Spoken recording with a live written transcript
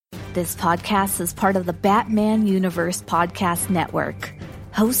This podcast is part of the Batman Universe Podcast Network,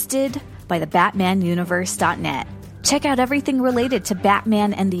 hosted by the BatmanUniverse.net. Check out everything related to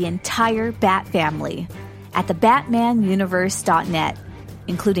Batman and the entire Bat family at the BatmanUniverse.net,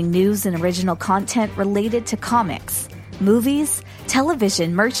 including news and original content related to comics, movies,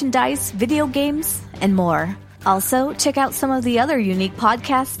 television, merchandise, video games, and more. Also, check out some of the other unique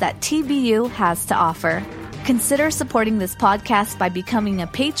podcasts that TBU has to offer. Consider supporting this podcast by becoming a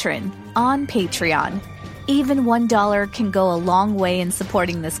patron on Patreon. Even $1 can go a long way in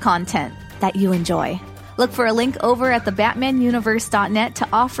supporting this content that you enjoy. Look for a link over at thebatmanuniverse.net to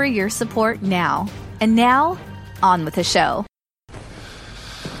offer your support now. And now, on with the show.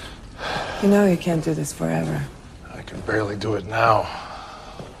 You know you can't do this forever. I can barely do it now.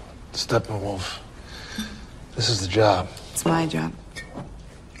 Steppenwolf, this is the job. It's my job.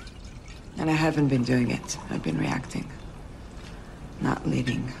 And I haven't been doing it. I've been reacting, not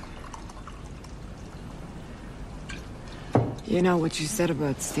leading. You know what you said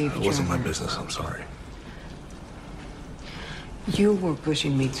about Steve It wasn't my Trevor? business, I'm sorry. You were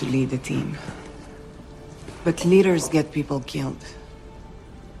pushing me to lead the team. But leaders get people killed.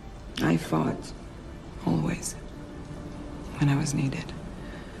 I fought, always, when I was needed.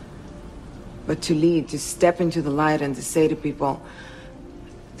 But to lead, to step into the light and to say to people,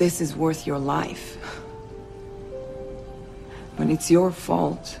 this is worth your life. When it's your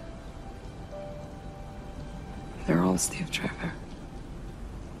fault, they're all Steve Trevor.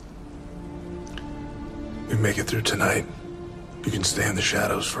 We make it through tonight. You can stay in the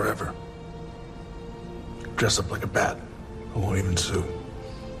shadows forever. Dress up like a bat. I won't even sue.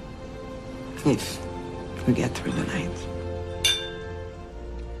 If we get through the night.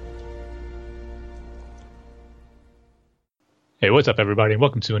 Hey, what's up, everybody, and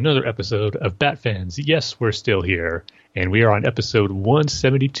welcome to another episode of Bat Fans. Yes, we're still here, and we are on episode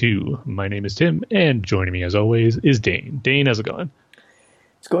 172. My name is Tim, and joining me, as always, is Dane. Dane, how's it going?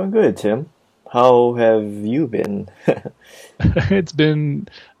 It's going good, Tim. How have you been? It's been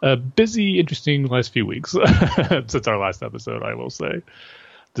a busy, interesting last few weeks since our last episode, I will say.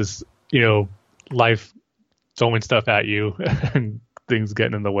 Just, life throwing stuff at you and things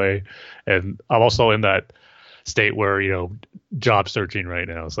getting in the way. And I'm also in that state where, job searching right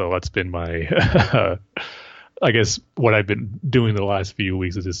now. So that's been my, I guess what I've been doing the last few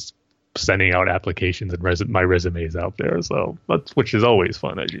weeks is just sending out applications and my resumes out there. So which is always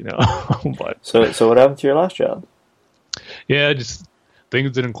fun, as you know. But So what happened to your last job? yeah, just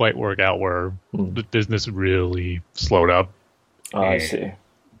things didn't quite work out where the business really slowed up. Oh, I see.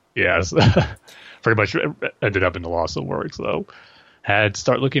 Yes, pretty much ended up in the loss of work. So had to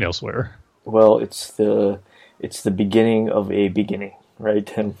start looking elsewhere. Well, it's the beginning of a beginning, right,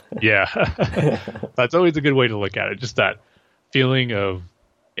 Tim? Yeah, that's always a good way to look at it. Just that feeling of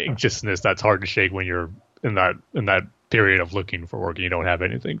anxiousness that's hard to shake when you're in that period of looking for work and you don't have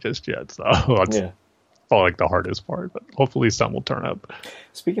anything just yet. So that's probably like the hardest part, but hopefully some will turn up.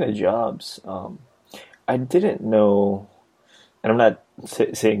 Speaking of jobs, I didn't know, and I'm not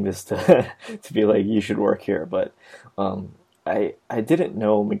saying this to be like you should work here, but I didn't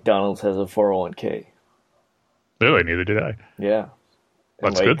know McDonald's has a 401k. Really, neither did I. Yeah,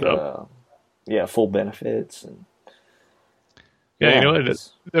 That's good though. Full benefits and. Yeah,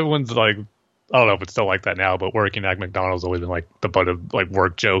 everyone's like, I don't know if it's still like that now, but working at McDonald's has always been like the butt of like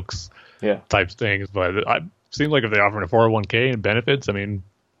work jokes types things. But it seems like if they offer a 401k and benefits, I mean,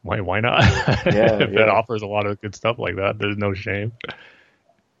 why not? If it offers a lot of good stuff like that, there's no shame.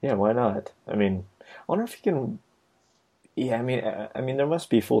 Yeah, why not? I mean, I wonder if you can. Yeah, I mean, there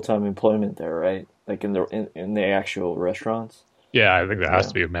must be full-time employment there, right? Like in the actual restaurants. Yeah, I think there has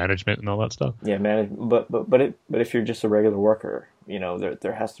to be a management and all that stuff. Yeah, but if you're just a regular worker,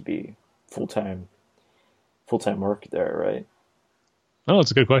 there has to be full-time work there, right? Oh,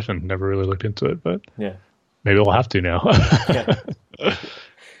 it's a good question. Never really looked into it, but yeah, maybe we'll have to now. Yeah.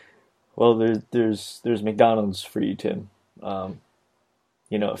 Well, there's McDonald's for you, Tim.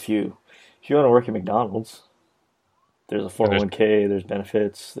 If you want to work at McDonald's, there's a 401k, there's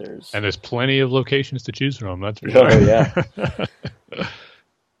benefits, there's plenty of locations to choose from. That's for sure. Oh yeah.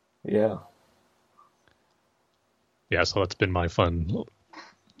 Yeah. Yeah, so that's been my fun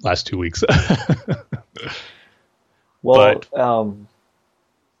last 2 weeks. Well,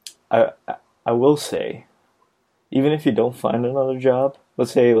 I will say, even if you don't find another job,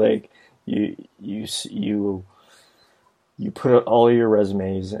 let's say like you put out all your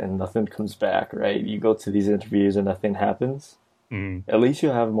resumes and nothing comes back, right? You go to these interviews and nothing happens. At least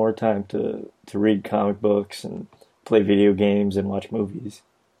you'll have more time to read comic books and play video games and watch movies.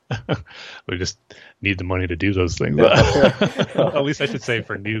 We just need the money to do those things. At least I should say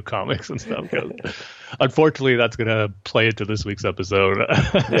for new comics and stuff. Unfortunately, that's going to play into this week's episode.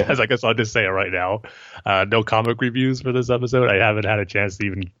 As I guess I'll just say it right now. No comic reviews for this episode. I haven't had a chance to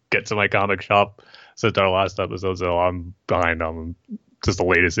even get to my comic shop since our last episode, so I'm behind on just the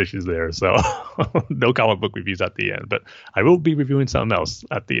latest issues there. So no comic book reviews at the end, but I will be reviewing something else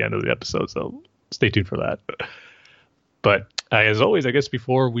at the end of the episode, so stay tuned for that. But as always, I guess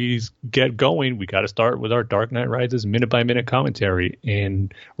before we get going, we got to start with our Dark Knight Rises minute-by-minute commentary,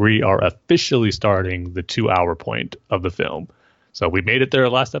 and we are officially starting the 2-hour point of the film. So we made it there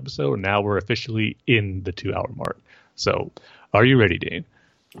last episode, and now we're officially in the 2-hour mark. So are you ready, Dane?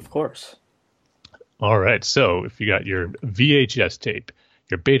 Of course. All right, so if you got your VHS tape,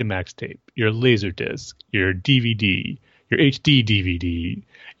 your Betamax tape, your Laserdisc, your DVD, your HD DVD,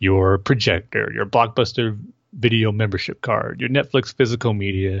 your projector, your Blockbuster video membership card, your Netflix physical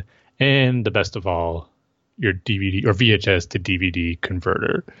media, and the best of all, your DVD or VHS to DVD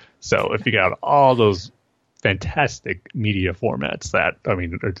converter. So if you got all those fantastic media formats that, I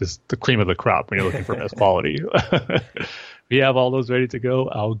mean, are just the cream of the crop when you're looking for best quality. If you have all those ready to go,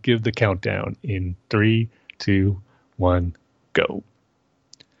 I'll give the countdown in 3, 2, 1, go.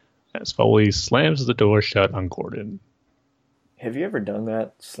 As Foley slams the door shut on Gordon. Have you ever done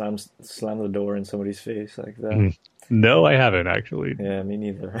that? Slam the door in somebody's face like that? No, I haven't, actually. Yeah, me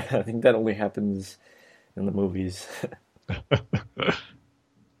neither. I think that only happens in the movies.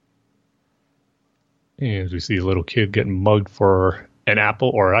 And we see a little kid getting mugged for an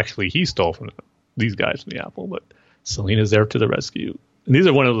apple, or actually he stole from these guys from the apple, but Selina's there to the rescue. And these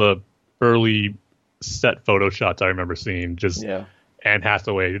are one of the early set photo shots I remember seeing, just Anne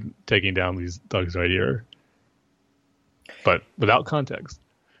Hathaway taking down these thugs right here. But without context.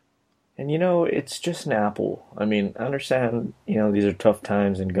 And, it's just an apple. I mean, I understand, these are tough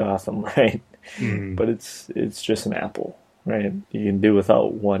times in Gotham, right? Mm. But it's just an apple, right? You can do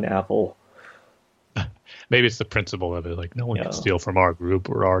without one apple. Maybe it's the principle of it. Like, no one can steal from our group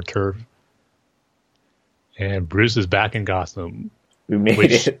or our turf. And Bruce is back in Gotham. We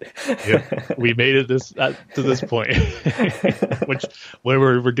made it. We made it to this point. Which, when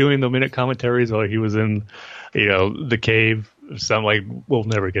we're doing the minute commentaries, while he was in, the cave, so I'm like, we'll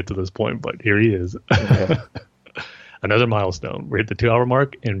never get to this point, but here he is. Yeah. Another milestone. We're at the 2-hour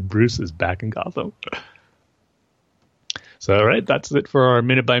mark, and Bruce is back in Gotham. So, all right, that's it for our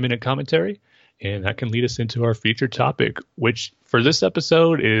minute-by-minute commentary. And that can lead us into our featured topic, which for this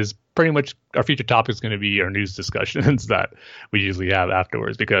episode is pretty much our featured topic is going to be our news discussions that we usually have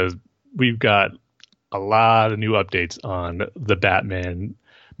afterwards, because we've got a lot of new updates on the Batman,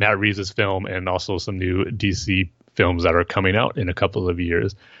 Matt Reeves' film, and also some new DC films that are coming out in a couple of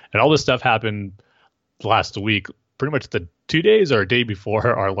years. And all this stuff happened last week, pretty much the 2 days or a day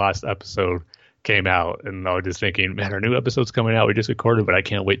before our last episode came out. And I was just thinking, man, our new episode's coming out. We just recorded, but I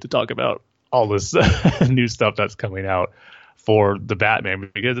can't wait to talk about all this new stuff that's coming out for the Batman,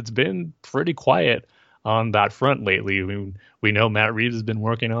 because it's been pretty quiet on that front lately. I mean, we know Matt Reeves has been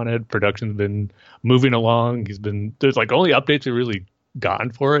working on it. Production's been moving along. There's like only updates we really gotten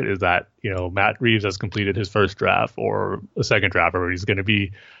for it is that, Matt Reeves has completed his first draft or a second draft, or he's going to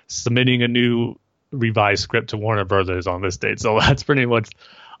be submitting a new revised script to Warner Brothers on this date. So that's pretty much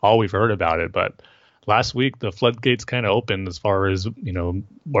all we've heard about it. But last week, the floodgates kind of opened as far as,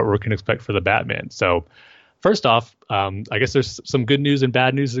 what we can expect for the Batman. So first off, I guess there's some good news and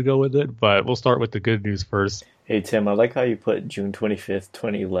bad news to go with it, but we'll start with the good news first. Hey, Tim, I like how you put June 25th,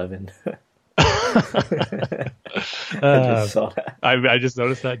 2011. I just saw that. I just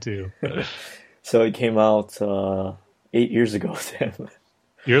noticed that too. So it came out 8 years ago, Tim.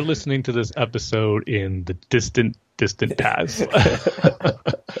 You're listening to this episode in the distant past.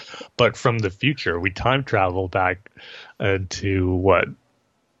 But from the future, we time travel back to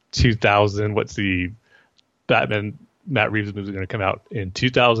 2000? What's the Batman Matt Reeves movie going to come out in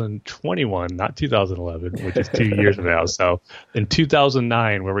 2021, not 2011, which is 2 years from now. So in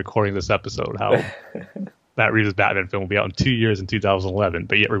 2009, we're recording this episode. How Matt Reeves' Batman film will be out in 2 years in 2011,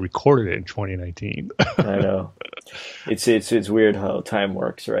 but yet we recorded it in 2019. I know. It's weird how time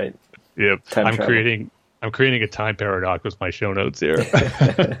works, right? Yep. I'm creating a time paradox with my show notes here.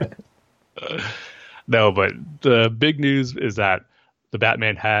 No, but the big news is that the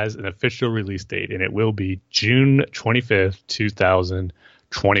Batman has an official release date, and it will be June 25th,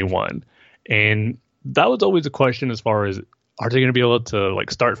 2021. And that was always a question as far as, are they going to be able to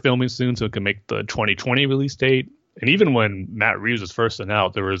start filming soon so it can make the 2020 release date? And even when Matt Reeves was first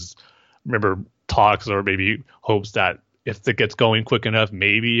announced, there was, remember, talks or maybe hopes that if it gets going quick enough,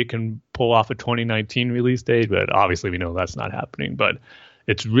 maybe it can pull off a 2019 release date. But obviously we know that's not happening. But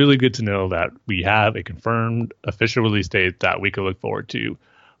it's really good to know that we have a confirmed official release date that we can look forward to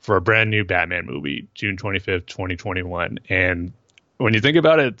for a brand new Batman movie, June 25th, 2021. And when you think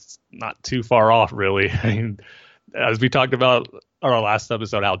about it, it's not too far off, really. I mean, as we talked about on our last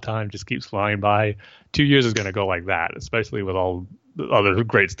episode, how time just keeps flying by. 2 years is going to go like that, especially with all the other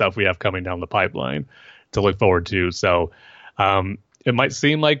great stuff we have coming down the pipeline to look forward to. So it might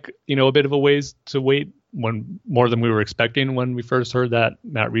seem like, a bit of a ways to wait, when more than we were expecting when we first heard that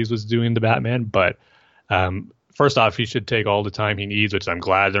Matt Reeves was doing the Batman. But first off, he should take all the time he needs, which I'm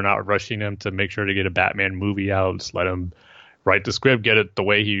glad they're not rushing him to make sure to get a Batman movie out. Just let him write the script, get it the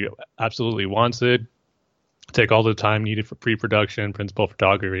way he absolutely wants it, take all the time needed for pre-production, principal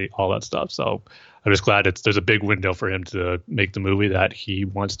photography, all that stuff. So I'm just glad there's a big window for him to make the movie that he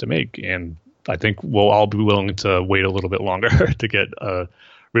wants to make. And I think we'll all be willing to wait a little bit longer to get a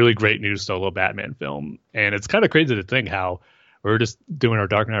really great new solo Batman film. And it's kind of crazy to think how we're just doing our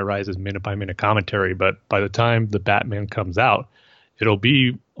Dark Knight Rises minute by minute commentary, but by the time the Batman comes out, it'll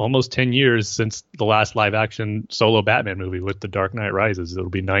be almost 10 years since the last live action solo Batman movie with the Dark Knight Rises. It'll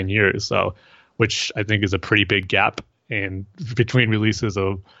be 9 years. So, which I think is a pretty big gap in between releases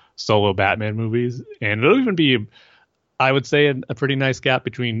of solo Batman movies. And it'll even be, I would say, a pretty nice gap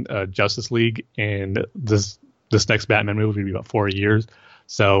between Justice League and this next Batman movie will be about 4 years.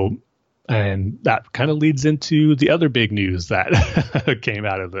 So, and that kind of leads into the other big news that came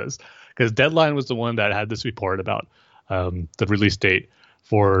out of this, because Deadline was the one that had this report about the release date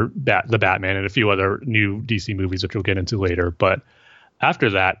for the Batman and a few other new DC movies, which we'll get into later. But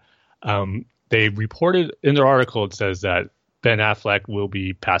after that, they reported in their article, it says that Ben Affleck will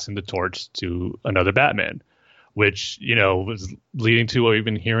be passing the torch to another Batman, which, was leading to what we've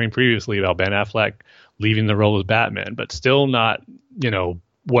been hearing previously about Ben Affleck leaving the role as Batman, but still not,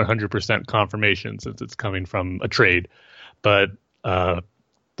 100% confirmation since it's coming from a trade. But the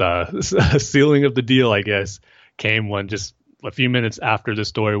sealing of the deal, I guess, came when just a few minutes after the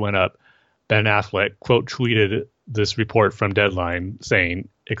story went up, Ben Affleck quote tweeted this report from Deadline saying,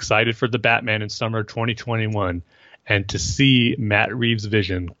 "Excited for the Batman in summer 2021 and to see Matt Reeves'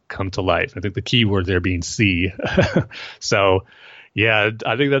 vision come to life." I think the key word there being see. So, yeah,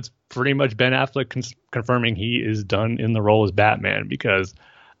 I think that's pretty much Ben Affleck confirming he is done in the role as Batman, because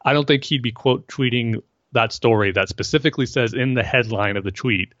I don't think he'd be quote tweeting that story that specifically says in the headline of the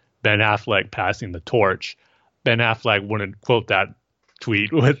tweet, Ben Affleck passing the torch. Ben Affleck wouldn't quote that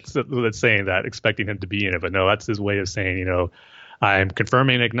tweet with saying that, expecting him to be in it. But no, that's his way of saying, I'm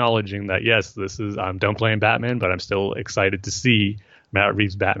confirming and acknowledging that, yes, I'm done playing Batman, but I'm still excited to see Matt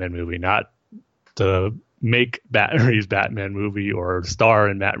Reeves' Batman movie, not to make Matt Reeves' Batman movie or star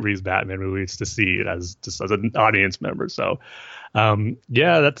in Matt Reeves' Batman movie. It's to see it as an audience member. So,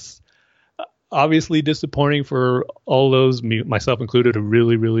 that's obviously disappointing for all those, myself included, who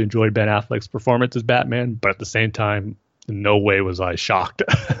really, really enjoyed Ben Affleck's performance as Batman. But at the same time, in no way was I shocked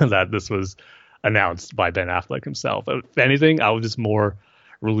that this was announced by Ben Affleck himself. If anything, I was just more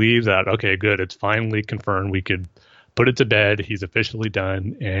relieved that, okay, good, it's finally confirmed. We could put it to bed. He's officially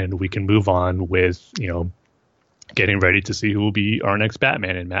done, and we can move on with, getting ready to see who will be our next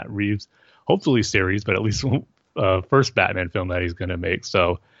Batman in Matt Reeves, hopefully series, but at least first Batman film that he's going to make.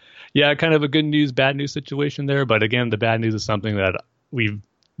 So, yeah, kind of a good news, bad news situation there. But again, the bad news is something that we've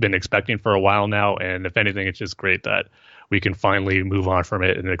been expecting for a while now. And if anything, it's just great that we can finally move on from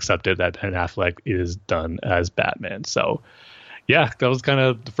it and accept it that Ben Affleck is done as Batman. So, yeah, that was kind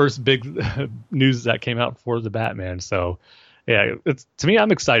of the first big news that came out for the Batman. So, yeah, to me,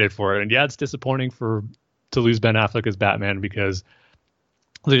 I'm excited for it. And yeah, it's disappointing to lose Ben Affleck as Batman, because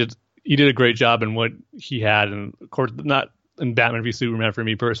he did a great job in what he had. And of course, not in Batman v Superman, for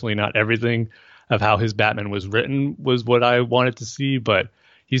me personally, not everything of how his Batman was written was what I wanted to see, but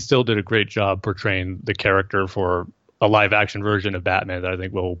he still did a great job portraying the character for a live action version of Batman that I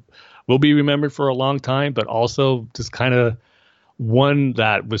think will be remembered for a long time, but also just kind of one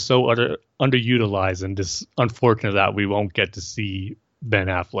that was so underutilized, and just unfortunate that we won't get to see Ben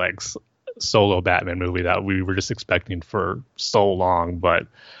Affleck's solo Batman movie that we were just expecting for so long. But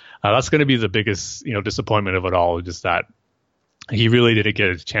that's going to be the biggest, disappointment of it all, just that he really didn't get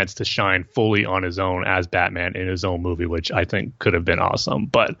a chance to shine fully on his own as Batman in his own movie, which I think could have been awesome.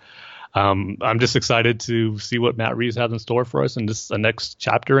 But I'm just excited to see what Matt Reeves has in store for us in the next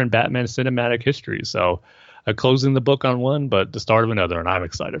chapter in Batman cinematic history. So closing the book on one, but the start of another, and I'm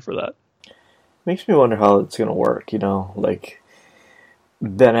excited for that. Makes me wonder how it's going to work, like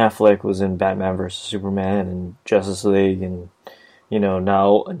Ben Affleck was in Batman vs. Superman and Justice League, and,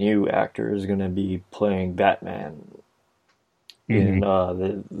 now a new actor is going to be playing Batman in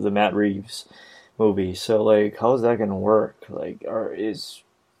the Matt Reeves movie. So like, how is that gonna work? Like, are they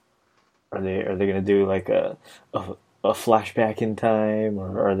gonna do like a flashback in time,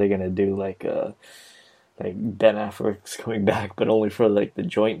 or are they gonna do like Ben Affleck's coming back, but only for like the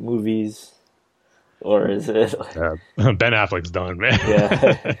joint movies? Or is it? Ben Affleck's done, man.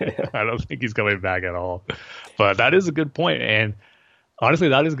 Yeah. I don't think he's coming back at all. But that is a good point, and honestly,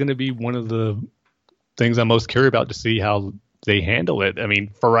 that is going to be one of the things I'm most curious about to see how they handle it. I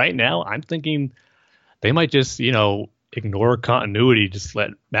mean, for right now, I'm thinking they might just, ignore continuity, just let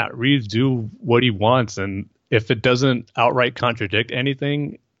Matt Reeves do what he wants, and if it doesn't outright contradict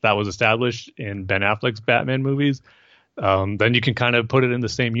anything that was established in Ben Affleck's Batman movies, then you can kind of put it in the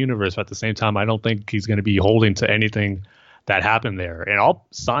same universe. But at the same time, I don't think he's going to be holding to anything that happened there. And all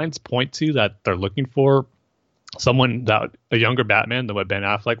signs point to that they're looking for a younger Batman than what Ben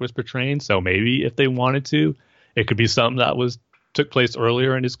Affleck was portraying. So maybe if they wanted to, it could be something that took place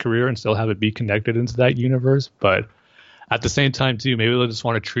earlier in his career and still have it be connected into that universe. But at the same time, too, maybe they'll just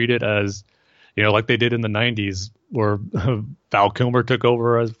want to treat it as, like they did in the 90s, where Val Kilmer took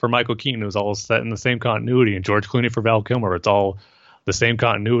over for Michael Keaton. It was all set in the same continuity, and George Clooney for Val Kilmer. It's all the same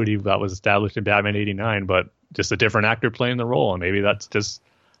continuity that was established in Batman '89, but just a different actor playing the role. And maybe that's just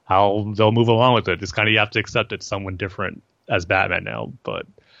how they'll move along with it. Just kind of you have to accept it's someone different as Batman now. But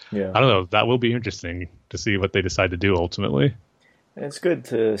yeah, I don't know. That will be interesting to see what they decide to do ultimately. And it's good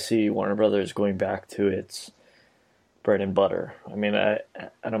to see Warner Brothers going back to its bread and butter. I mean, I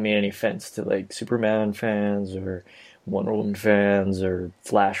don't mean any offense to like Superman fans or Wonder Woman fans or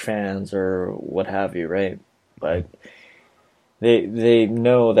Flash fans or what have you, right? But they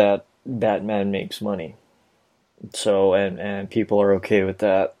know that Batman makes money. So and people are okay with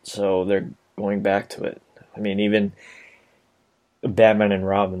that. So they're going back to it. I mean, even Batman and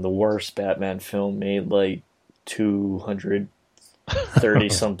Robin, the worst Batman film, made like $230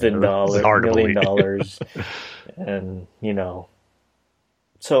 something million. And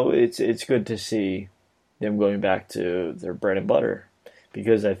so it's good to see them going back to their bread and butter,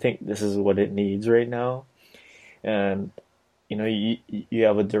 because I think this is what it needs right now. And you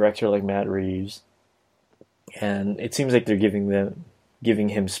have a director like Matt Reeves, and it seems like they're giving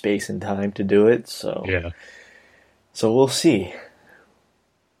him space and time to do it. So yeah, so we'll see.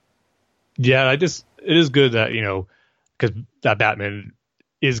 Yeah, it is good that because that Batman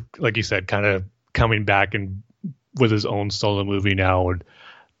is, like you said, kind of coming back and with his own solo movie now,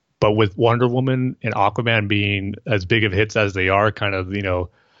 but with Wonder Woman and Aquaman being as big of hits as they are, kind of the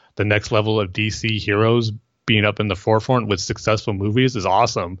next level of DC heroes being up in the forefront with successful movies is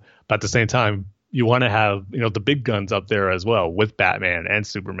awesome. But at the same time, you want to have the big guns up there as well with Batman and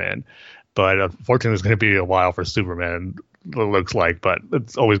Superman. But unfortunately, it's going to be a while for Superman, it looks like. But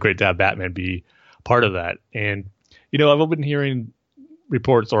it's always great to have Batman be part of that. And I've been hearing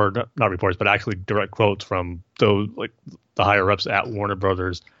reports, or not reports, but actually direct quotes from those, like the higher ups at Warner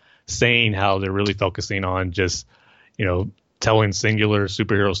Brothers, saying how they're really focusing on just, telling singular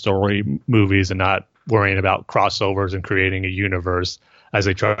superhero story movies and not worrying about crossovers and creating a universe as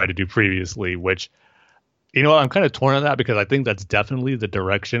they tried to do previously, which, I'm kind of torn on that, because I think that's definitely the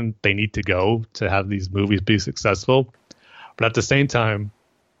direction they need to go to have these movies be successful. But at the same time,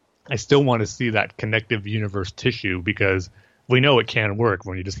 I still want to see that connective universe tissue, because we know it can work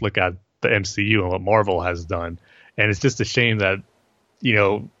when you just look at the MCU and what Marvel has done. And it's just a shame that,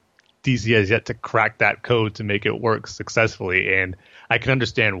 DC has yet to crack that code to make it work successfully. And I can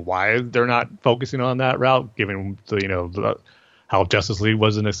understand why they're not focusing on that route, given how Justice League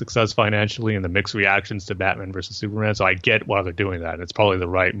wasn't a success financially and the mixed reactions to Batman versus Superman. So I get why they're doing that. It's probably the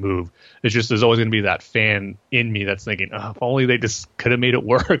right move. It's just there's always going to be that fan in me that's thinking, if only they just could have made it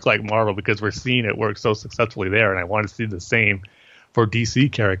work like Marvel, because we're seeing it work so successfully there. And I want to see the same for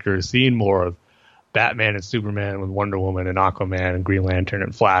DC characters, seeing more of Batman and Superman with Wonder Woman and Aquaman and Green Lantern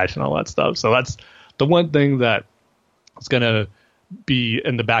and Flash and all that stuff. So that's the one thing that is going to be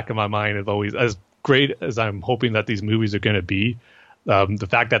in the back of my mind, is always, as great as I'm hoping that these movies are going to be, the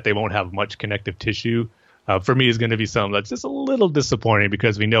fact that they won't have much connective tissue for me is going to be something that's just a little disappointing,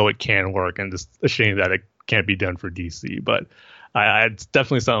 because we know it can work, and just a shame that it can't be done for DC. But it's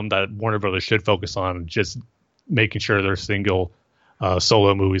definitely something that Warner Brothers should focus on, just making sure their single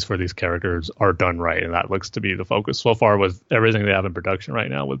solo movies for these characters are done right, and that looks to be the focus so far with everything they have in production right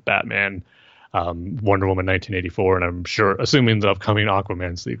now with Batman, Wonder Woman 1984, and I'm sure, assuming the upcoming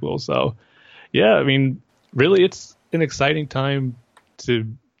Aquaman sequel. So yeah, I mean, really, it's an exciting time to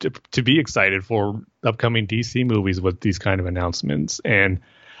be excited for upcoming DC movies with these kind of announcements. And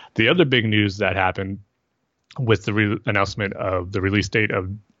the other big news that happened with the announcement of the release date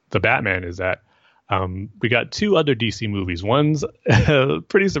of the Batman is that we got two other DC movies. One's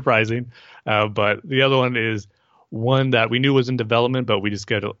pretty surprising, but the other one is one that we knew was in development, but we just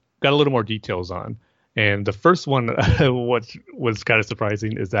got a little more details on. And the first one, what was kind of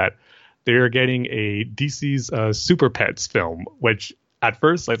surprising, is that they're getting a DC's Super Pets film, which at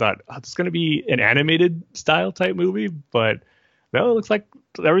first I thought, oh, it's going to be an animated style type movie, but no, it looks like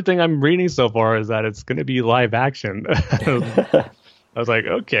everything I'm reading so far is that it's going to be live action. I was like,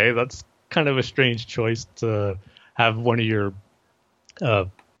 okay, that's kind of a strange choice to have one of your,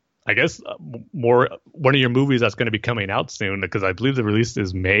 I guess, one of your movies that's going to be coming out soon, because I believe the release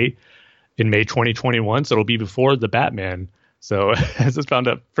is in May 2021, so it'll be before the Batman. So I just found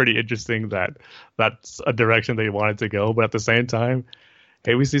it pretty interesting that that's a direction they wanted to go, but at the same time,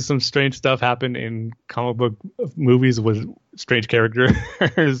 hey, we see some strange stuff happen in comic book movies with strange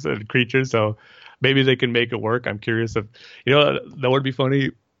characters and creatures, so maybe they can make it work. I'm curious if, that would be funny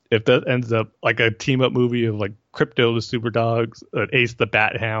if that ends up like a team-up movie of like Crypto the Super Dogs, Ace the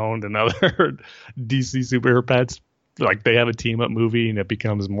Bat Hound, and other DC superhero pets. Like they have a team-up movie and it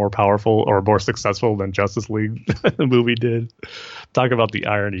becomes more powerful or more successful than Justice League the movie did. Talk about the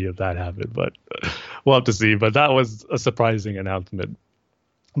irony of that happened, but we'll have to see. But that was a surprising announcement.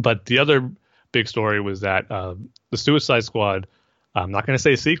 But the other big story was that the Suicide Squad, I'm not going to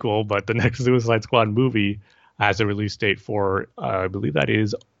say sequel, but the next Suicide Squad movie has a release date for, I believe that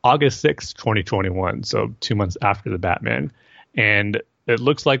is August 6th, 2021. So 2 months after the Batman. And it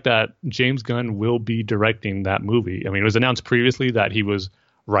looks like that James Gunn will be directing that movie. I mean, it was announced previously that he was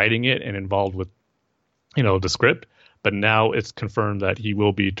writing it and involved with, the script, but now it's confirmed that he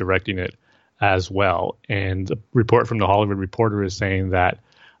will be directing it as well. And the report from the Hollywood Reporter is saying that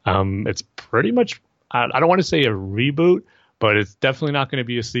it's pretty much, I don't want to say a reboot, but it's definitely not going to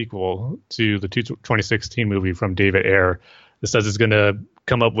be a sequel to the 2016 movie from David Ayer. It says it's going to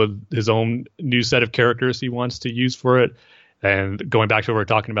come up with his own new set of characters he wants to use for it. And going back to what we were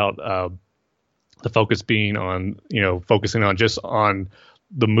talking about, the focus being on, focusing on just on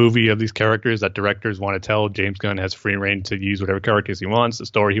the movie of these characters that directors want to tell. James Gunn has free reign to use whatever characters he wants, the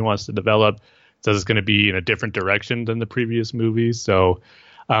story he wants to develop. It says it's going to be in a different direction than the previous movies. So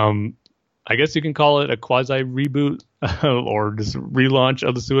I guess you can call it a quasi reboot or just relaunch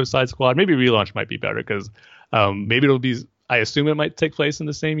of the Suicide Squad. Maybe relaunch might be better because maybe it'll be, I assume it might take place in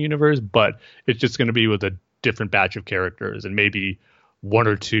the same universe, but it's just going to be with a different batch of characters, and maybe one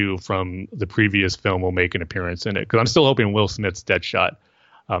or two from the previous film will make an appearance in it. Because I'm still hoping Will Smith's Deadshot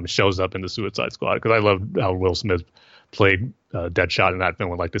shows up in the Suicide Squad, because I love how Will Smith played Deadshot in that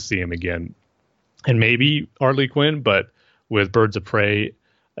film. I'd like to see him again. And maybe Harley Quinn, but with Birds of Prey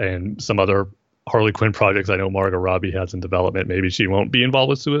and some other Harley Quinn projects I know Margot Robbie has in development, maybe she won't be involved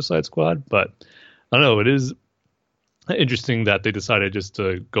with Suicide Squad. But I don't know, it is interesting that they decided just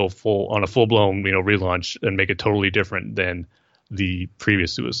to go full-blown, relaunch and make it totally different than the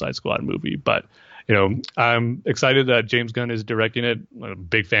previous Suicide Squad movie. But, I'm excited that James Gunn is directing it. I'm a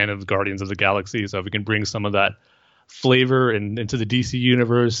big fan of Guardians of the Galaxy, so if we can bring some of that flavor into the DC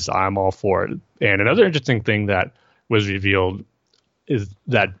universe, I'm all for it. And another interesting thing that was revealed is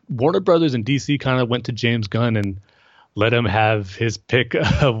that Warner Brothers and DC kind of went to James Gunn and let him have his pick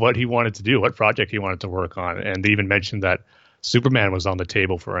of what he wanted to do, what project he wanted to work on. And they even mentioned that Superman was on the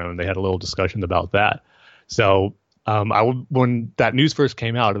table for him. They had a little discussion about that. So when that news first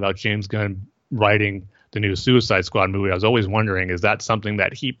came out about James Gunn writing the new Suicide Squad movie, I was always wondering, is that something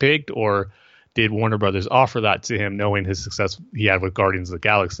that he picked, or did Warner Brothers offer that to him, knowing his success he had with Guardians of the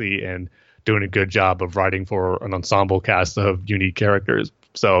Galaxy and doing a good job of writing for an ensemble cast of unique characters?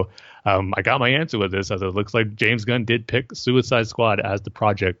 So I got my answer with this, as it looks like James Gunn did pick Suicide Squad as the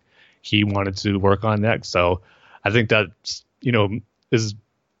project he wanted to work on next. So I think that,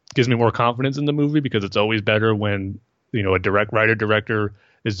 gives me more confidence in the movie, because it's always better when, a director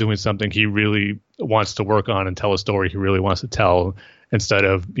is doing something he really wants to work on and tell a story he really wants to tell, instead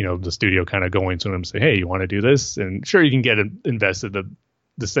of, the studio kind of going to him and say, hey, you want to do this? And sure, you can get invested.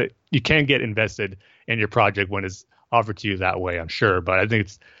 You can get invested in your project when it's offered to you that way, I'm sure. But I think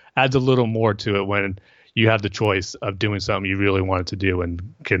it adds a little more to it when you have the choice of doing something you really wanted to do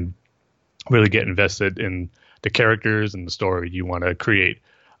and can really get invested in the characters and the story you want to create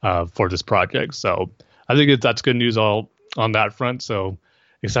for this project. So I think that's good news all on that front. So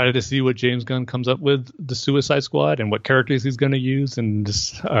excited to see what James Gunn comes up with the Suicide Squad and what characters he's going to use, and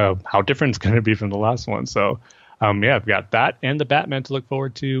just how different it's going to be from the last one. So I've got that and the Batman to look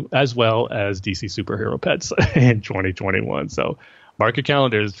forward to, as well as DC superhero pets in 2021. So mark your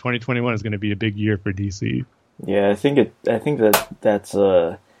calendars. 2021 is going to be a big year for DC. Yeah, I think that's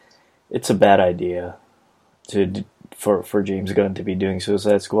it's a bad idea for James Gunn to be doing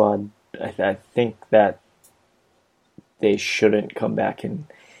Suicide Squad. I think that they shouldn't come back in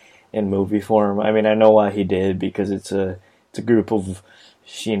movie form. I mean, I know why he did, because it's a group of,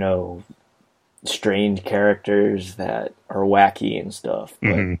 you know, strange characters that are wacky and stuff.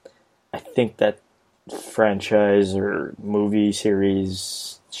 But I think that franchise or movie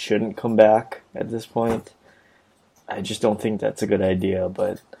series shouldn't come back at this point. I just don't think that's a good idea,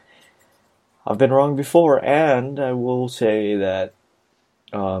 but I've been wrong before, and I will say that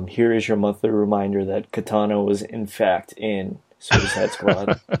here is your monthly reminder that Katana was in fact in Suicide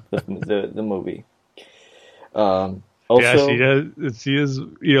Squad, the movie. Also, yeah, she is.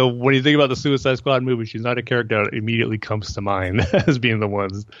 You know, when you think about the Suicide Squad movie, she's not a character that immediately comes to mind as being the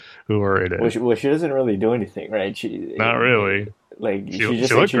ones who are in it. Well, she doesn't really do anything, right? Not really. Like, She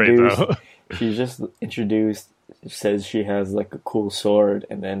just looked great, introduced. though. She's just introduced. Says she has like a cool sword,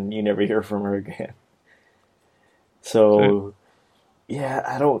 and then you never hear from her again. So, yeah,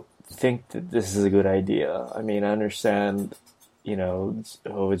 I don't think that this is a good idea. I mean, I understand, you know,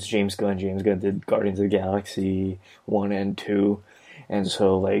 it's James Gunn. James Gunn did Guardians of the Galaxy 1 and 2. And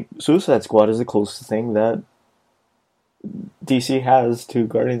so, like, Suicide Squad is the closest thing that DC has to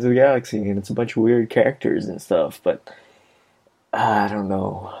Guardians of the Galaxy. And it's a bunch of weird characters and stuff. But I don't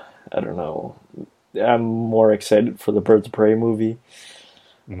know. I'm more excited for the Birds of Prey movie.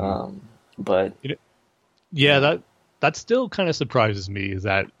 But... Yeah, that still kind of surprises me, is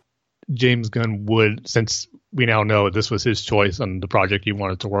that James Gunn would, since we now know this was his choice on the project he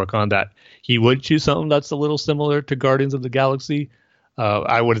wanted to work on, that he would choose something that's a little similar to Guardians of the Galaxy.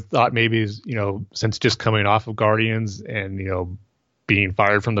 I would have thought maybe, you know, since just coming off of Guardians and, you know, being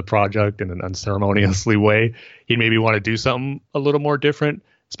fired from the project in an unceremoniously way, he'd maybe want to do something a little more different,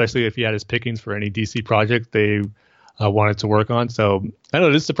 especially if he had his pickings for any DC project they wanted to work on. So I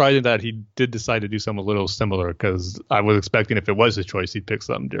know it's surprising that he did decide to do something a little similar, because I was expecting if it was his choice, he'd pick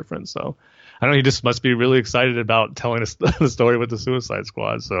something different. So I know he just must be really excited about telling us the story with the Suicide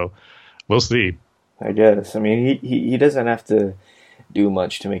Squad. So we'll see. I guess. I mean, he doesn't have to do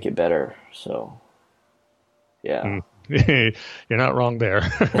much to make it better. So, yeah. You're not wrong there.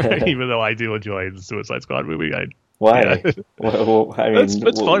 Even though I do enjoy the Suicide Squad movie. Why? Yeah. Well, I mean,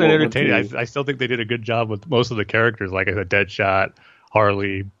 it's fun and entertaining. I still think they did a good job with most of the characters, like I said, Deadshot,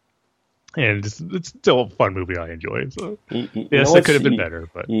 Harley, and it's still a fun movie I enjoy. So yes, it could have been better.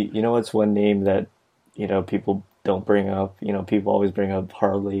 But you know what's one name that, you know, people don't bring up? You know, people always bring up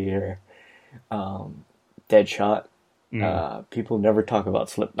Harley or Deadshot. People never talk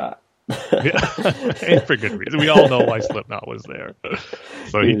about Slipknot. And for good reason. We all know why Slipknot was there.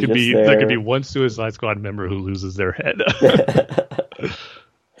 So he could be there. There could be one Suicide Squad member who loses their head.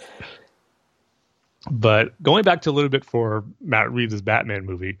 But going back to a little bit for Matt Reeves' Batman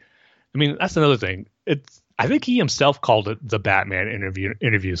movie, I mean, that's another thing. I think he himself called it the Batman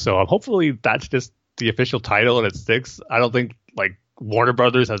interview. So hopefully that's just the official title and it sticks. I don't think like Warner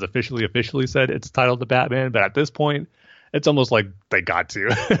Brothers has officially said it's titled The Batman, but at this point, it's almost like they got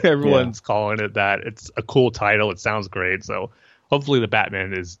to. Everyone's calling it that. It's a cool title. It sounds great. So hopefully The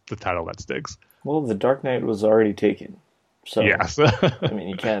Batman is the title that sticks. Well, The Dark Knight was already taken. So, yes. I mean,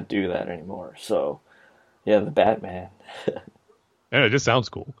 you can't do that anymore. So, yeah, The Batman. Yeah, it just sounds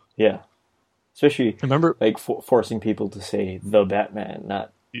cool. Yeah. Especially, remember, like, forcing people to say The Batman,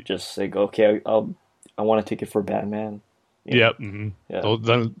 not just like, okay, I want to take it for Batman. Yep. Mm-hmm. Yeah. So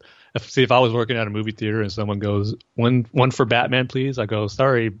then, if I was working at a movie theater and someone goes, one for Batman, please, I go,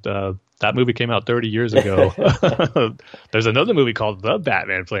 sorry, that movie came out 30 years ago. There's another movie called The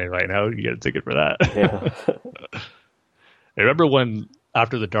Batman playing right now. You get a ticket for that. Yeah. I remember when,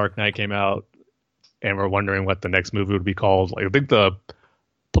 after The Dark Knight came out, and we're wondering what the next movie would be called. Like, I think the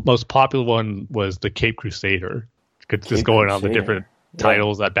most popular one was The Cape Crusader. Just going on the different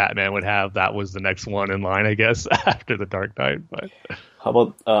titles that Batman would have. That was the next one in line, I guess, after The Dark Knight. But how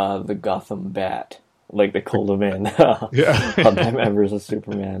about the Gotham Bat? Like they called him in Batman versus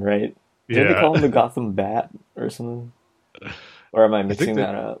Superman, right? Did they call him the Gotham Bat or something? Or am I mixing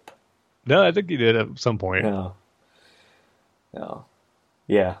that up? No, I think he did at some point. No.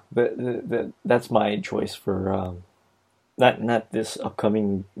 Yeah, that's my choice for not this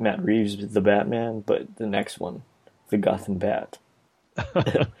upcoming Matt Reeves The Batman, but the next one, the Gotham Bat.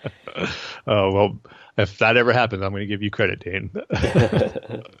 Oh, well, if that ever happens, I'm going to give you credit, Dane.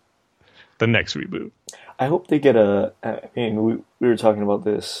 The next reboot. I hope they get I mean, we were talking about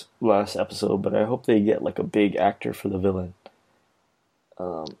this last episode, but I hope they get like a big actor for the villain.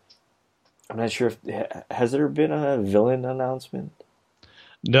 I'm not sure has there been a villain announcement?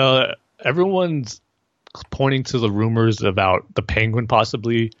 No, everyone's pointing to the rumors about the Penguin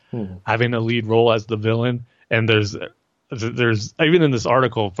possibly having a lead role as the villain, and there's there's even in this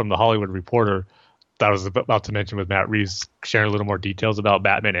article from the Hollywood Reporter that I was about to mention with Matt Reeves sharing a little more details about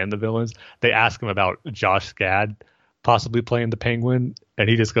Batman and the villains. They ask him about Josh Gad possibly playing the Penguin, and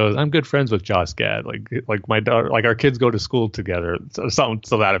he just goes, "I'm good friends with Josh Gad. Like my daughter, like our kids go to school together." So something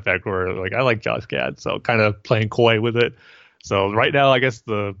to that effect. Where like I like Josh Gad, so kind of playing coy with it. So right now, I guess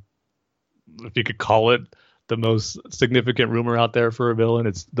if you could call it the most significant rumor out there for a villain,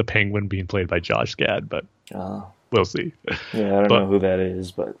 it's the Penguin being played by Josh Gad, but we'll see. Yeah, I don't know who that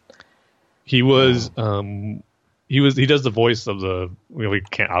is, but he was he does the voice of we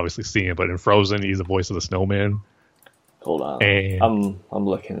can't obviously see him, but in Frozen he's the voice of the snowman. Hold on. And, I'm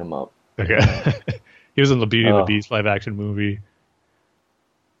looking him up. Okay. He was in the Beauty and the Beast live action movie.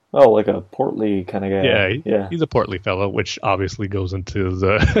 Oh, like a portly kind of guy. Yeah, he's a portly fellow, which obviously goes into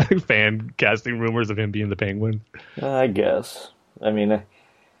the fan casting rumors of him being the Penguin. I guess. I mean,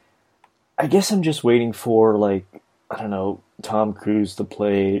 I guess I'm just waiting for, like, I don't know, Tom Cruise to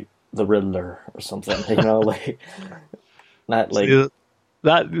play the Riddler or something. You know, like, not like... See,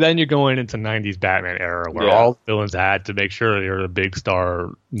 then you're going into 90s Batman era where all villains had to make sure they're a big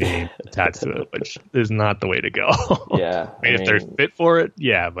star name attached to it, which is not the way to go. Yeah. I mean, if they're fit for it,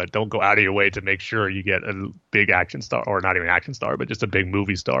 yeah, but don't go out of your way to make sure you get a big action star, or not even action star, but just a big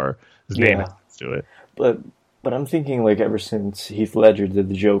movie star whose name attached to it. But I'm thinking, like, ever since Heath Ledger did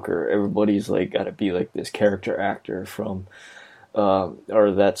the Joker, everybody's like got to be like this character actor from,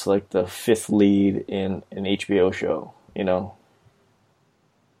 or that's like the fifth lead in an HBO show, you know?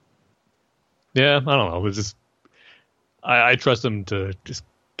 Yeah, I don't know. It's just I trust him to just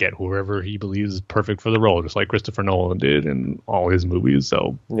get whoever he believes is perfect for the role, just like Christopher Nolan did in all his movies.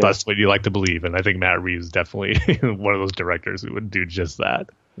 So that's what you like to believe, and I think Matt Reeves is definitely one of those directors who would do just that.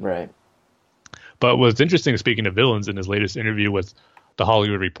 Right. But what's interesting, speaking of villains, in his latest interview with the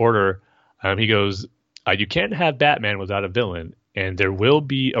Hollywood Reporter, he goes, "You can't have Batman without a villain, and there will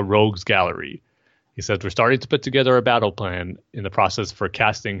be a rogues gallery." He says, "We're starting to put together a battle plan in the process for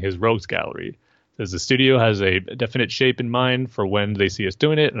casting his rogues gallery. Says the studio has a definite shape in mind for when they see us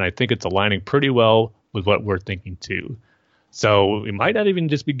doing it, and I think it's aligning pretty well with what we're thinking too. So we might not even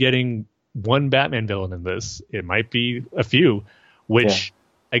just be getting one Batman villain in this. It might be a few, which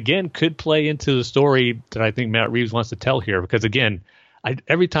again could play into the story that I think Matt Reeves wants to tell here. Because again,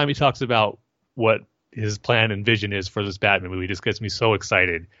 every time he talks about what his plan and vision is for this Batman movie, it just gets me so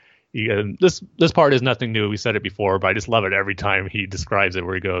excited. This part is nothing new. We said it before, but I just love it every time he describes it,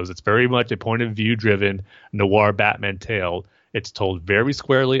 where he goes, "It's very much a point of view driven noir Batman tale. It's told very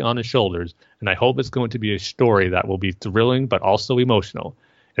squarely on his shoulders, and I hope it's going to be a story that will be thrilling but also emotional.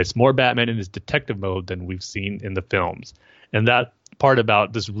 It's more Batman in his detective mode than we've seen in the films." And that part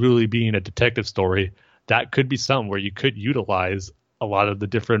about this really being a detective story, that could be something where you could utilize a lot of the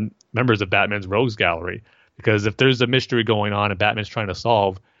different members of Batman's rogues gallery. Because if there's a mystery going on and Batman's trying to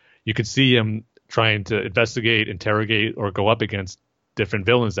solve, you could see him trying to investigate, interrogate, or go up against different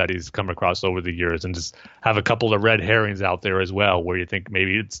villains that he's come across over the years, and just have a couple of red herrings out there as well, where you think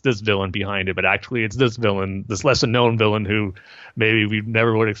maybe it's this villain behind it, but actually it's this villain, this lesser known villain who maybe we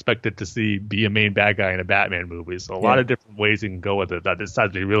never would expect it to see be a main bad guy in a Batman movie. So a lot of different ways you can go with it. That just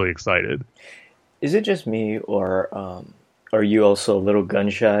has me really excited. Is it just me, or are you also a little gun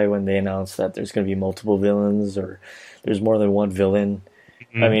shy when they announce that there's going to be multiple villains, or there's more than one villain?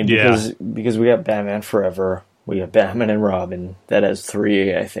 I mean, because we got Batman Forever, we got Batman and Robin. That has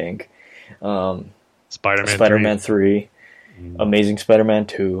 3, I think. Spider-Man 3, Amazing Spider-Man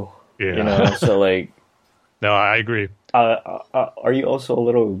 2. Yeah. You know, so like. No, I agree. Are you also a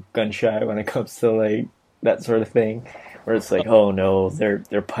little gun shy when it comes to like that sort of thing, where it's like, oh no,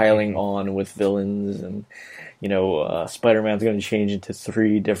 they're piling on with villains, and you know, Spider-Man's going to change into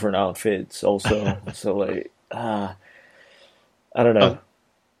 3 different outfits also. So like, I don't know.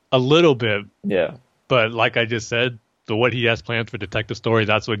 A little bit. Yeah. But like I just said, what he has planned for Detective Story,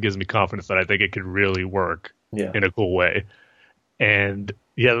 that's what gives me confidence that I think it could really work in a cool way. And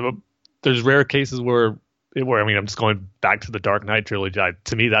there's rare cases where I mean, I'm just going back to the Dark Knight trilogy.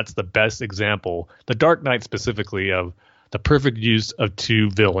 To me, that's the best example. The Dark Knight specifically, of the perfect use of 2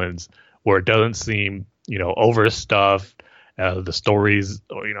 villains where it doesn't seem, overstuffed. The stories,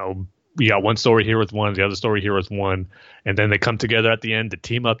 you got one story here with one, the other story here with one, and then they come together at the end to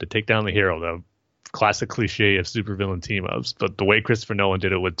team up to take down the hero. The classic cliche of supervillain team-ups. But the way Christopher Nolan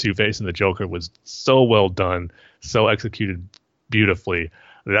did it with Two-Face and the Joker was so well done, so executed beautifully.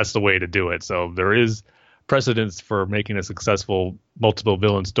 That's the way to do it. So there is precedence for making a successful multiple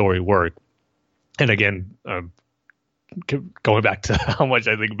villain story work. And again, going back to how much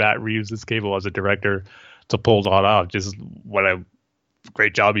I think Matt Reeves is capable as a director to pull that off, just what I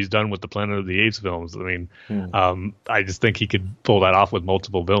great job he's done with the Planet of the Apes films. I mean, I just think he could pull that off with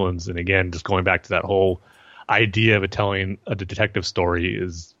multiple villains. And again, just going back to that whole idea of telling a detective story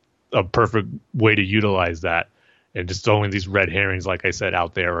is a perfect way to utilize that. And just throwing these red herrings, like I said,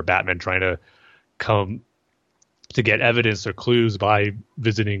 out there, or Batman trying to come to get evidence or clues by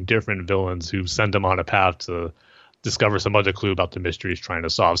visiting different villains who send him on a path to discover some other clue about the mystery he's trying to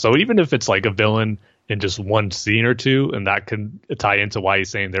solve. So even if it's like a villain in just one scene or two, and that can tie into why he's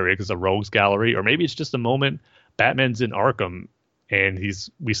saying there is a rogues gallery, or maybe it's just a moment Batman's in Arkham and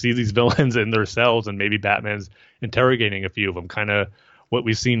we see these villains in their cells, and maybe Batman's interrogating a few of them, kind of what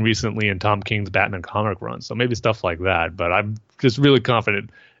we've seen recently in Tom King's Batman comic run. So maybe stuff like that. But I'm just really confident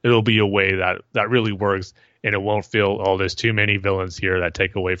it'll be a way that really works, and it won't feel, oh, there's too many villains here that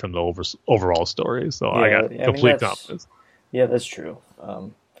take away from the overall story. So I got complete confidence. Yeah, that's true.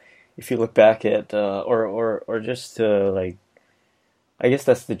 If you look back at, or just to, like, I guess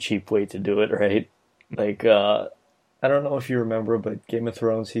that's the cheap way to do it, right? Like, I don't know if you remember, but Game of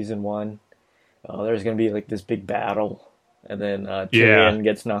Thrones season 1, there's going to be like this big battle. And then Tyrion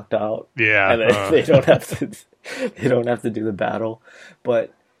gets knocked out. Yeah, and then they don't have to do the battle.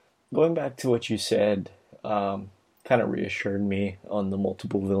 But going back to what you said, kind of reassured me on the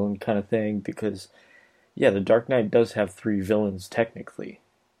multiple villain kind of thing, because the Dark Knight does have 3 villains technically.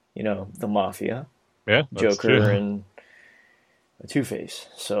 You know, the Mafia, Joker, and Two-Face.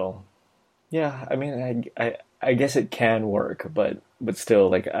 So yeah, I mean, I guess it can work, but still,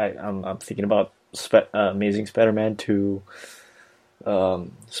 like I'm thinking about Amazing Spider-Man 2,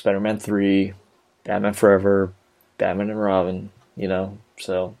 Spider-Man 3, Batman Forever, Batman and Robin, you know,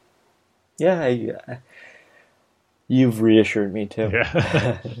 so yeah, you've reassured me too.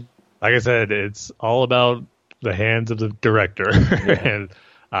 Yeah. Like I said, it's all about the hands of the director. And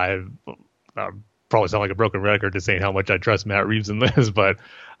I probably sound like a broken record to saying how much I trust Matt Reeves in this, but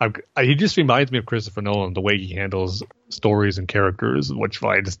he just reminds me of Christopher Nolan, the way he handles stories and characters, which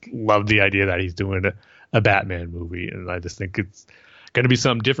I just love the idea that he's doing a Batman movie. And I just think it's going to be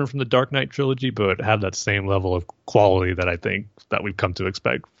something different from the Dark Knight trilogy, but have that same level of quality that I think that we've come to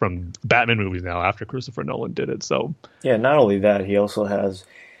expect from Batman movies now after Christopher Nolan did it. So yeah, not only that, he also has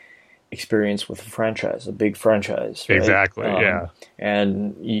experience with a franchise, a big franchise. Right? Exactly, yeah.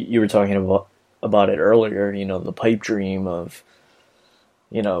 And you were talking about it earlier, you know, the pipe dream of,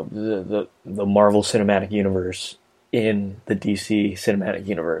 you know, the Marvel Cinematic Universe in the DC Cinematic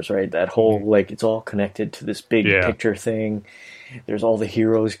Universe, right? That whole, like, it's all connected to this big picture thing. There's all the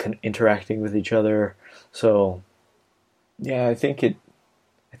heroes interacting with each other. So, yeah, I think it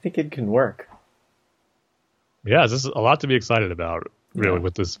can work. Yeah, this is a lot to be excited about, really,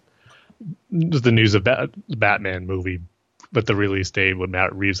 with this, with the news of Batman movie, but the release date, what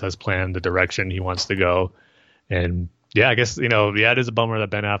Matt Reeves has planned, the direction he wants to go. And yeah, I guess, you know, it is a bummer that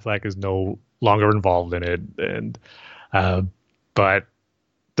Ben Affleck is no longer involved in it. And, but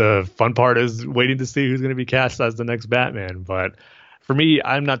the fun part is waiting to see who's going to be cast as the next Batman. But for me,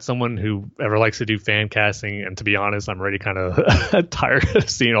 I'm not someone who ever likes to do fan casting. And to be honest, I'm already kind of tired of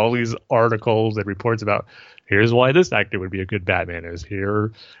seeing all these articles and reports about, here's why this actor would be a good Batman.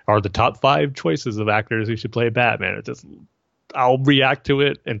 Here are the top 5 choices of actors who should play Batman. It's just, I'll react to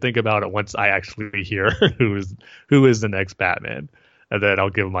it and think about it once I actually hear who is the next Batman, and then I'll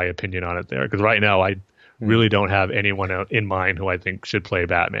give my opinion on it there. Because right now I really don't have anyone in mind who I think should play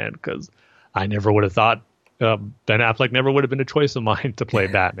Batman, because I never would have thought Ben Affleck never would have been a choice of mine to play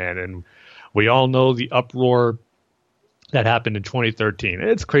Batman. And we all know the uproar that happened in 2013.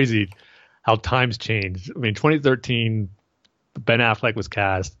 It's crazy how times change. I mean, 2013, Ben Affleck was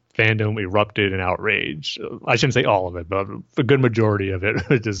cast. Fandom erupted in outrage. I shouldn't say all of it, but a good majority of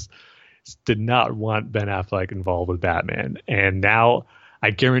it just did not want Ben Affleck involved with Batman. And now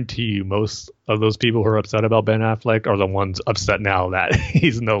I guarantee you most of those people who are upset about Ben Affleck are the ones upset now that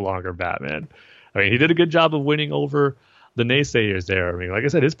he's no longer Batman. I mean, he did a good job of winning over the naysayers there. I mean, like I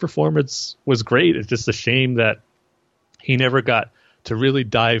said, his performance was great. It's just a shame that he never got to really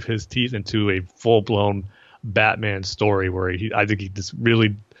dive his teeth into a full-blown Batman story where I think he just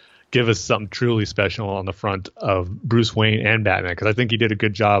really give us something truly special on the front of Bruce Wayne and Batman, because I think he did a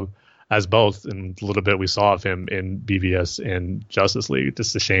good job as both, and a little bit we saw of him in BVS and Justice League.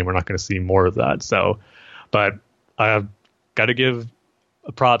 Just a shame we're not going to see more of that. So, but I've got to give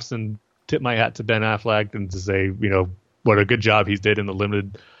props and tip my hat to Ben Affleck and to say, you know, what a good job he did in the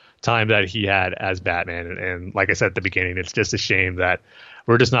limited time that he had as Batman. And like I said at the beginning, it's just a shame that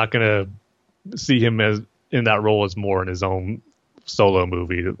we're just not going to see him as in that role as more in his own solo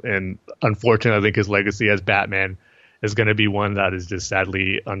movie. And unfortunately, I think his legacy as Batman is going to be one that is just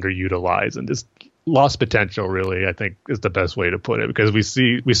sadly underutilized and just lost potential, really, I think is the best way to put it, because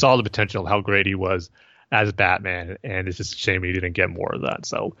we saw the potential of how great he was as Batman, and it's just a shame he didn't get more of that.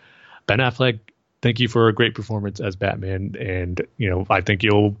 So Ben Affleck, thank you for a great performance as Batman, and I think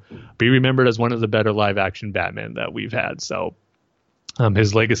you'll be remembered as one of the better live action Batman that we've had. So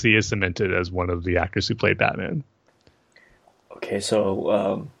his legacy is cemented as one of the actors who played Batman. Okay,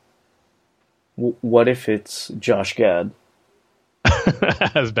 so what if it's Josh Gad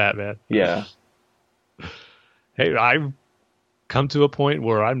as Batman? Yeah. Hey, I've come to a point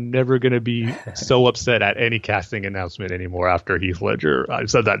where I'm never going to be so upset at any casting announcement anymore after Heath Ledger.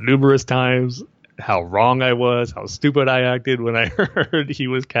 I've said that numerous times, how wrong I was, how stupid I acted when I heard he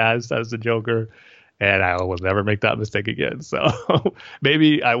was cast as the Joker, and I will never make that mistake again. So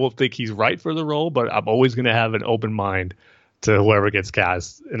maybe I won't think he's right for the role, but I'm always going to have an open mind to whoever gets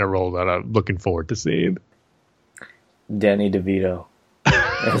cast in a role that I'm looking forward to seeing. Danny DeVito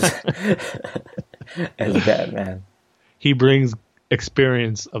as Batman. He brings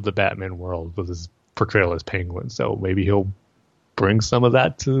experience of the Batman world with his portrayal as Penguin, so maybe he'll bring some of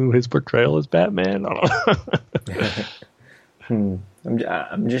that to his portrayal as Batman. I don't know.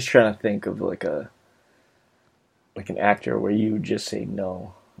 I'm just trying to think of like an actor where you would just say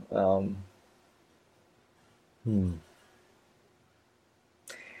no.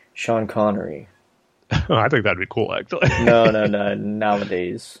 Sean Connery. I think that'd be cool, actually. No.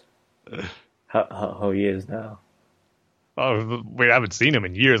 Nowadays, how he is now. Oh, wait, I haven't seen him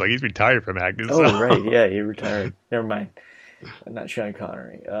in years. Like, he's retired from acting. Oh, so. right. Yeah, he retired. Never mind. Not Sean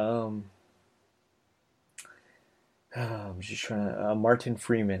Connery. I'm just trying to... Martin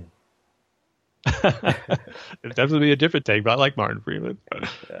Freeman. It'd definitely be a different take, but I like Martin Freeman.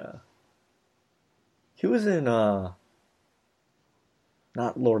 Yeah. He was in... not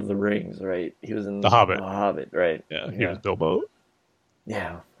Lord of the Rings, right? He was in The Hobbit. The Hobbit, right? Yeah, he was Bilbo.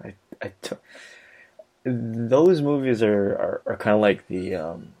 Yeah, those movies are kind of like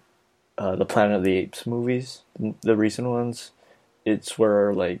the Planet of the Apes movies, the recent ones. It's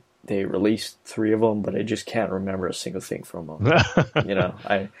where like they released 3 of them, but I just can't remember a single thing from them.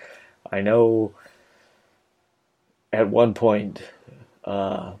 I know at one point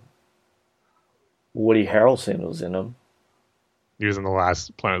Woody Harrelson was in them. He was in the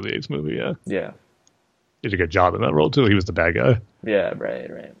last Planet of the Apes movie, yeah. Yeah. He did a good job in that role, too. He was the bad guy. Yeah,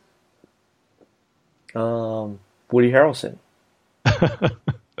 right. Woody Harrelson.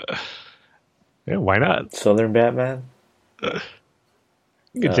 Yeah, why not? Southern Batman.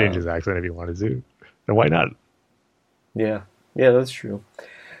 You can change his accent if you wanted to. And why not? Yeah, that's true.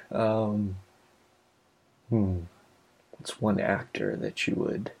 What's one actor that you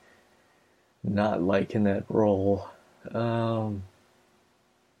would not like in that role?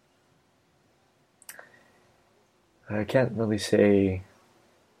 I can't really say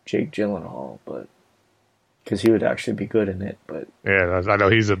Jake Gyllenhaal, but because he would actually be good in it. But yeah, I know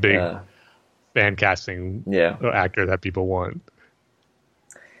he's a big fan casting actor that people want.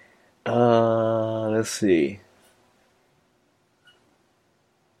 Let's see.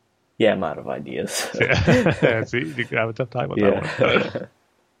 Yeah, I'm out of ideas. Yeah. See, you can have a tough time with that one.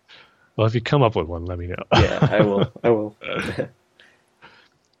 Well, if you come up with one, let me know. Yeah, I will.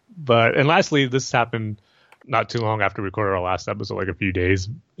 And lastly, this happened not too long after we recorded our last episode, like a few days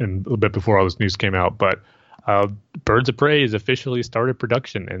and a little bit before all this news came out. But Birds of Prey has officially started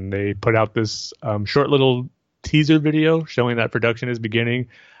production, and they put out this short little teaser video showing that production is beginning.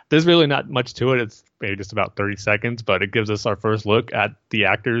 There's really not much to it. It's maybe just about 30 seconds, but it gives us our first look at the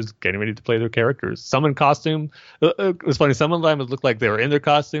actors getting ready to play their characters. Some in costume. It was funny. Some of them looked like they were in their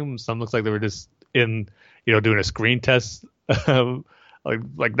costume. Some looks like they were just in, doing a screen test,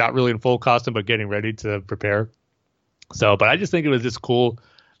 like not really in full costume, but getting ready to prepare. So, but I just think it was just cool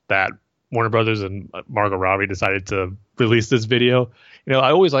that Warner Brothers and Margot Robbie decided to release this video.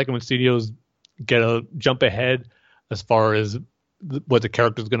 I always like it when studios get a jump ahead as far as what the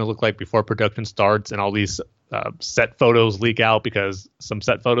character is going to look like before production starts, and all these set photos leak out, because some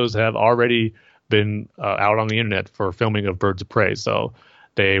set photos have already been out on the internet for filming of Birds of Prey. So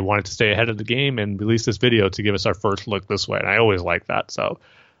they wanted to stay ahead of the game and release this video to give us our first look this way. And I always like that. So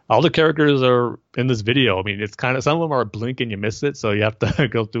all the characters are in this video. I mean, it's kind of, some of them are a blink and you miss it, so you have to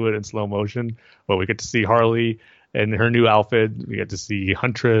go through it in slow motion. But we get to see Harley in her new outfit. We get to see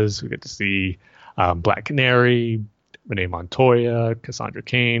Huntress. We get to see Black Canary, Renee Montoya, Cassandra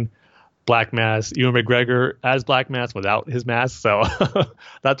Cain, Black Mask, Ewan McGregor as Black Mask without his mask. So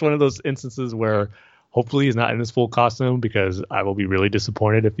that's one of those instances where hopefully he's not in his full costume, because I will be really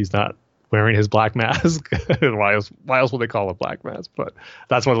disappointed if he's not wearing his black mask. why else will they call it Black Mask? But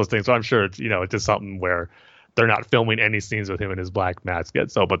that's one of those things. So I'm sure it's, it's just something where they're not filming any scenes with him in his black mask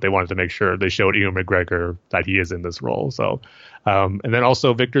yet. So, but they wanted to make sure they showed Ewan McGregor that he is in this role. So, and then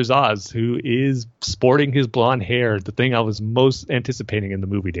also Victor Zsasz, who is sporting his blonde hair, the thing I was most anticipating in the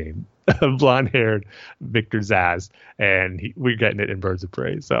movie name, blonde-haired Victor Zsasz, and we're getting it in Birds of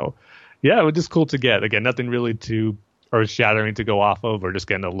Prey. So, yeah, it was just cool to get. Again, nothing really too earth-shattering to go off of, or just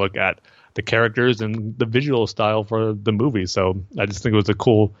getting a look at the characters and the visual style for the movie. So I just think it was a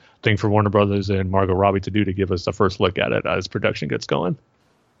cool thing for Warner Brothers and Margot Robbie to do, to give us the first look at it as production gets going.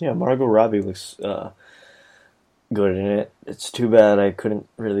 Yeah, Margot Robbie looks good in it. It's too bad I couldn't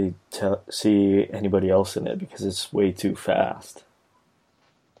really see anybody else in it because it's way too fast.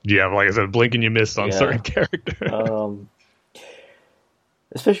 Yeah, like I said, blink and you miss on certain characters.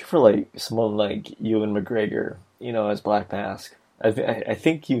 Especially for like someone like Ewan McGregor, as Black Mask. I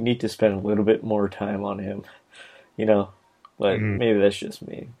think you need to spend a little bit more time on him, but maybe that's just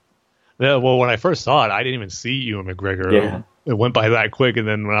me. Yeah, well, when I first saw it, I didn't even see Ewan McGregor. Yeah. It went by that quick, and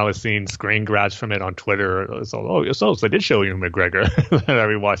then when I was seeing screen grabs from it on Twitter, it was so they did show Ewan McGregor. And I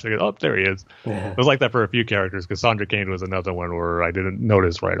rewatched it, oh, there he is. Yeah. It was like that for a few characters. Cassandra Cain was another one where I didn't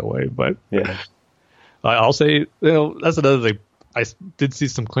notice right away. But yeah, I'll say, that's another thing. I did see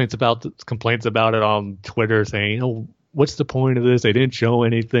some complaints about it on Twitter saying, what's the point of this? They didn't show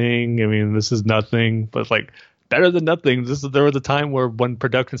anything. I mean, this is nothing. But like, better than nothing. There was a time where when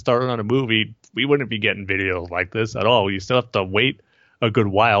production started on a movie, we wouldn't be getting videos like this at all. You still have to wait a good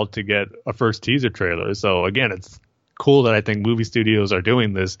while to get a first teaser trailer. So again, it's cool that I think movie studios are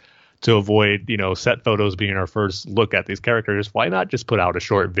doing this to avoid, set photos being our first look at these characters. Why not just put out a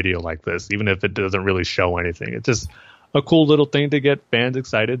short video like this, even if it doesn't really show anything? It's just a cool little thing to get fans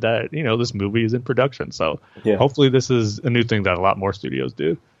excited that, this movie is in production. So hopefully this is a new thing that a lot more studios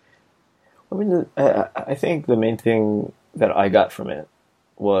do. I mean, I think the main thing that I got from it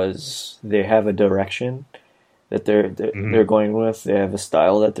was they have a direction that they're going with. They have a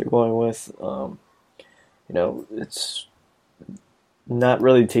style that they're going with. It's not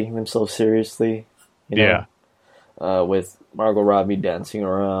really taking themselves seriously. With Margot Robbie dancing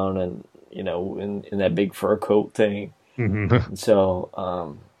around and in that big fur coat thing. Mm-hmm. So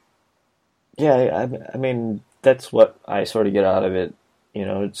I mean that's what I sort of get out of it.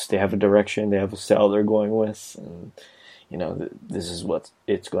 They have a direction, they have a style they're going with, and this is what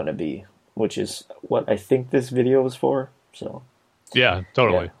it's going to be, which is what I think this video was for. So yeah,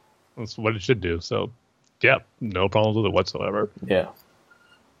 totally, that's what it should do. So yeah, no problems with it whatsoever. Yeah.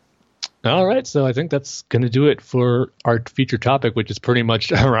 All right, so I think that's going to do it for our feature topic, which is pretty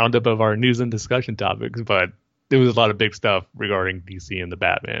much a roundup of our news and discussion topics. But there was a lot of big stuff regarding DC and the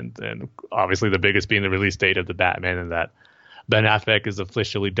Batman, and obviously the biggest being the release date of the Batman, and that Ben Affleck is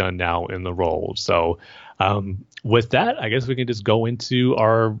officially done now in the role. So with that, I guess we can just go into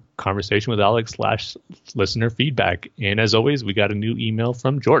our conversation with Alex / listener feedback. And as always, we got a new email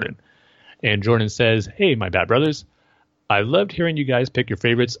from Jordan. And Jordan says, "Hey, my Bat Brothers. I loved hearing you guys pick your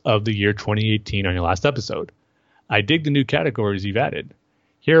favorites of the year 2018 on your last episode. I dig the new categories you've added.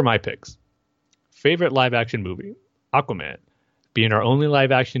 Here are my picks. Favorite live action movie, Aquaman. Being our only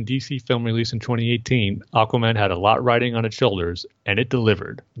live action DC film release in 2018, Aquaman had a lot riding on its shoulders, and it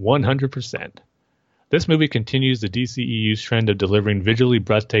delivered 100%. This movie continues the DCEU's trend of delivering visually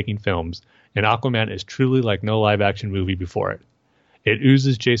breathtaking films, and Aquaman is truly like no live action movie before it. It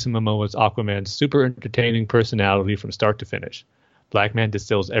oozes Jason Momoa's Aquaman's super entertaining personality from start to finish. Blackman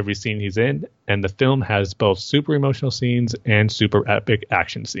distills every scene he's in, and the film has both super emotional scenes and super epic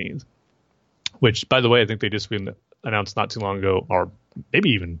action scenes." Which, by the way, I think they just announced not too long ago, or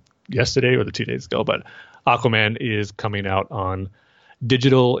maybe even yesterday or 2 days ago, but Aquaman is coming out on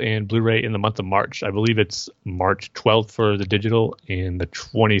digital and Blu-ray in the month of March. I believe it's March 12th for the digital and the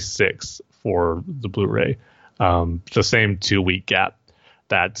 26th for the Blu-ray. The same 2-week gap.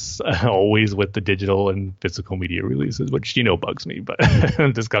 That's always with the digital and physical media releases, which bugs me, but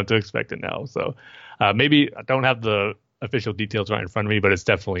I'm just come to expect it now. So maybe I don't have the official details right in front of me, but it's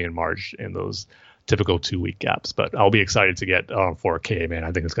definitely in March in those typical 2-week gaps. But I'll be excited to get on 4K, man.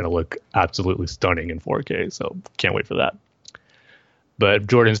 I think it's going to look absolutely stunning in 4K, so can't wait for that. But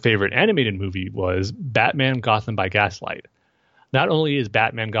Jordan's favorite animated movie was Batman Gotham by Gaslight. Not only is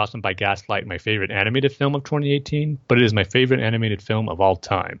Batman Gotham by Gaslight my favorite animated film of 2018, but it is my favorite animated film of all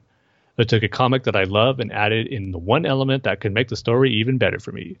time. It took a comic that I love and added in the one element that could make the story even better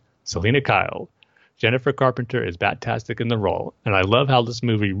for me, Selina Kyle. Jennifer Carpenter is Bat-tastic in the role, and I love how this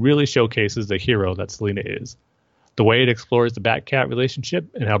movie really showcases the hero that Selina is. The way it explores the Bat-Cat relationship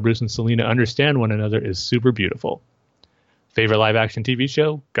and how Bruce and Selina understand one another is super beautiful. Favorite live-action TV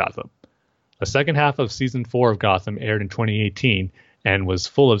show? Gotham. The second half of Season 4 of Gotham aired in 2018 and was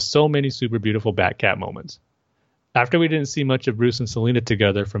full of so many super beautiful Bat-Cat moments. After we didn't see much of Bruce and Selena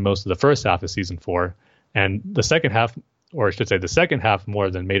together for most of the first half of season 4, and the second half, or I should say the second half, more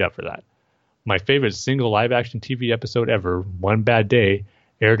than made up for that. My favorite single live-action TV episode ever, One Bad Day,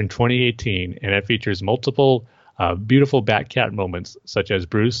 aired in 2018, and it features multiple beautiful Bat-Cat moments, such as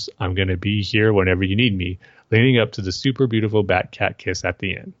Bruce, I'm going to be here whenever you need me, leading up to the super beautiful Bat-Cat kiss at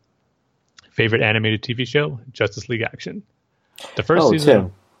the end. Favorite animated TV show? Justice League Action. The first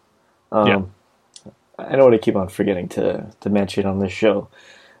season... Tim. Yeah. I know what I keep on forgetting to mention on this show.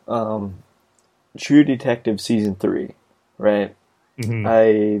 True Detective Season 3, right? Mm-hmm.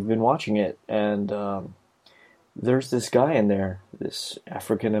 I've been watching it, and there's this guy in there, this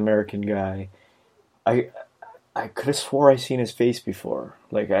African-American guy. I could have swore I've seen his face before.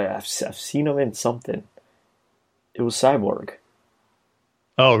 Like, I've seen him in something. It was Cyborg.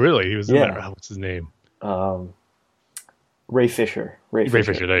 Oh, really? He was in there. What's his name? Ray Fisher. Ray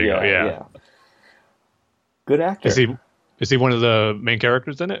Fisher, there you go, yeah. Good actor. Is he one of the main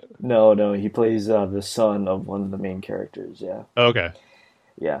characters in it? No, he plays the son of one of the main characters, yeah. Okay.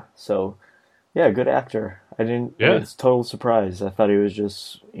 Yeah, so, good actor. It's a total surprise. I thought he was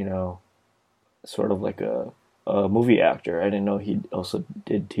just, sort of like a movie actor. I didn't know he also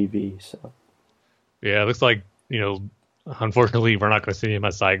did TV, so. Yeah, it looks like, unfortunately, we're not going to see him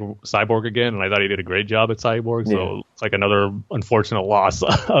as Cyborg again, and I thought he did a great job at Cyborg, so it's like another unfortunate loss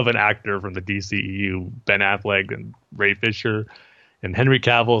of an actor from the DCEU, Ben Affleck and Ray Fisher, and Henry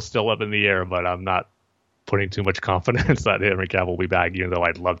Cavill still up in the air, but I'm not putting too much confidence that Henry Cavill will be back, even though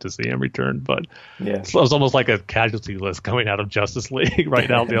I'd love to see him return, but it's almost like a casualty list coming out of Justice League right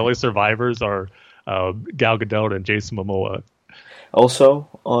now. The only survivors are Gal Gadot and Jason Momoa. Also,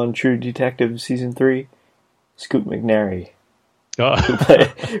 on True Detective Season 3, Scoot McNairy,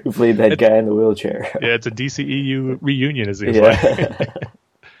 who played that guy in the wheelchair. Yeah, it's a DCEU reunion, it seems like.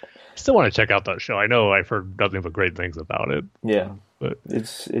 Still want to check out that show. I know I've heard nothing but great things about it. Yeah, but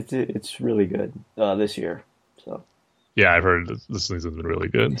it's really good this year. So yeah, I've heard this season's been really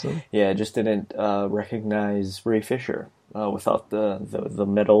good. So. Yeah, I just didn't recognize Ray Fisher without the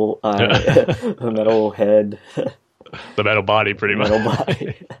metal the metal head, the metal body, pretty much. Metal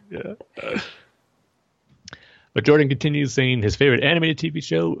body. Yeah. But Jordan continues saying his favorite animated TV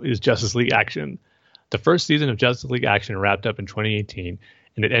show is Justice League Action. The first season of Justice League Action wrapped up in 2018,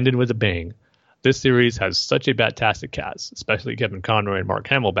 and it ended with a bang. This series has such a bat-tastic cast, especially Kevin Conroy and Mark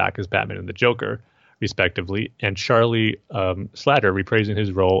Hamill back as Batman and the Joker, respectively, and Charlie Slater reprising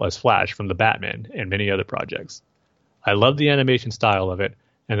his role as Flash from The Batman and many other projects. I love the animation style of it,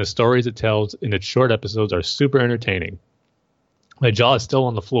 and the stories it tells in its short episodes are super entertaining. My jaw is still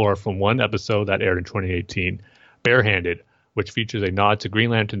on the floor from one episode that aired in 2018, Barehanded, which features a nod to Green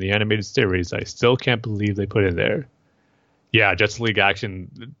Lantern, the animated series. I still can't believe they put in there. Yeah, Justice League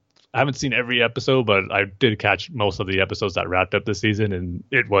Action. I haven't seen every episode, but I did catch most of the episodes that wrapped up this season, and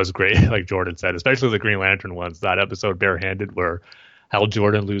it was great, like Jordan said, especially the Green Lantern ones. That episode, Barehanded, where Hal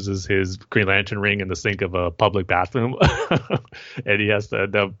Jordan loses his Green Lantern ring in the sink of a public bathroom, and he has to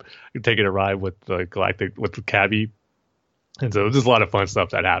end up taking a ride with the Galactic, with Cabby. And so there's a lot of fun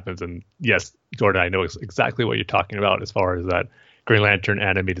stuff that happens. And yes, Jordan, I know exactly what you're talking about as far as that Green Lantern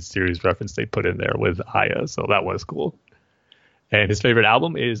animated series reference they put in there with Aya. So that was cool. And his favorite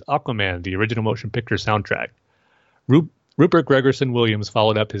album is Aquaman, the original motion picture soundtrack. Rupert Gregerson Williams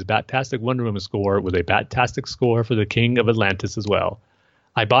followed up his Bat-tastic Wonder Woman score with a Bat-tastic score for the King of Atlantis as well.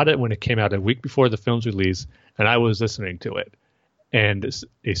 I bought it when it came out a week before the film's release, and I was listening to it. And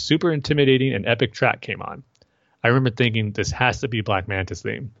a super intimidating and epic track came on. I remember thinking, this has to be Black Manta's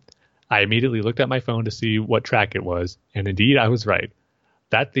theme. I immediately looked at my phone to see what track it was, and indeed I was right.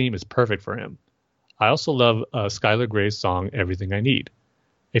 That theme is perfect for him. I also love Skylar Grey's song, Everything I Need.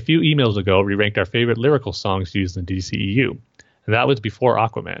 A few emails ago, we ranked our favorite lyrical songs used in DCEU, and that was before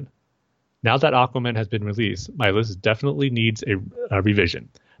Aquaman. Now that Aquaman has been released, my list definitely needs a revision,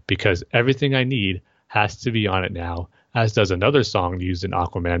 because Everything I Need has to be on it now, as does another song used in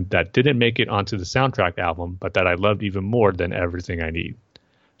Aquaman that didn't make it onto the soundtrack album, but that I loved even more than Everything I Need.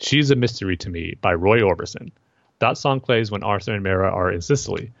 She's a Mystery to Me by Roy Orbison. That song plays when Arthur and Mera are in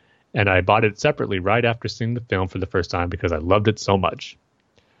Sicily, and I bought it separately right after seeing the film for the first time because I loved it so much.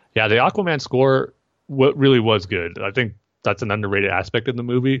 Yeah, the Aquaman score really was good. I think that's an underrated aspect of the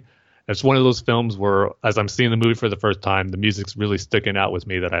movie. It's one of those films where, as I'm seeing the movie for the first time, the music's really sticking out with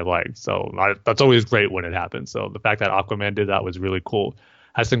me that I liked. So that's always great when it happens. So the fact that Aquaman did that was really cool.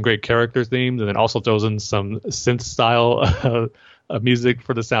 Has some great character themes, and then also throws in some synth style music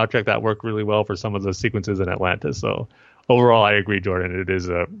for the soundtrack that worked really well for some of the sequences in Atlantis. So overall, I agree, Jordan. It is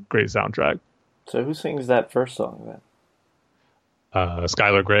a great soundtrack. So who sings that first song then?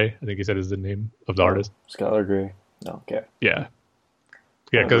 Skylar Grey, I think he said is the name of the artist. Skylar Grey. Okay. Yeah, I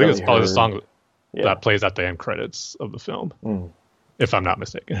because I think it's really probably the heard- song Yeah. that plays at the end credits of the film, if I'm not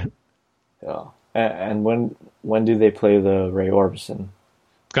mistaken. Yeah. And when do they play the Ray Orbison?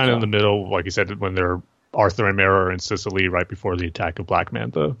 Kind of in the middle, like you said, when they're Arthur and Mara are in Sicily right before the attack of Black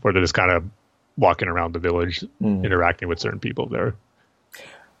Manta, where they're just kind of walking around the village, interacting with certain people there.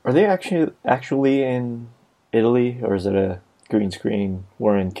 Are they actually in Italy, or is it a green screen?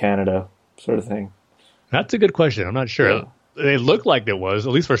 We're in Canada, sort of thing. That's a good question. I'm not sure. Yeah. It looked like it was,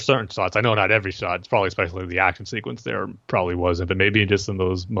 at least for certain shots. I know not every shot. It's probably especially the action sequence there probably wasn't, but maybe just in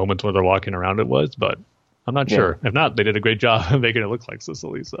those moments where they're walking around it was. But I'm not sure. If not, they did a great job of making it look like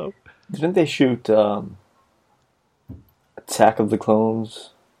Sicily. So Didn't they shoot Attack of the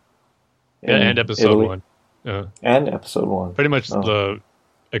Clones? yeah, in and episode Italy? 1. And episode 1. Pretty much Oh. the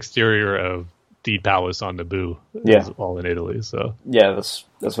exterior of the palace on Naboo Yeah. is all in Italy. So Yeah, that's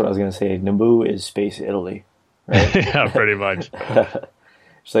what I was gonna say. Naboo is space Italy, right? yeah, pretty much.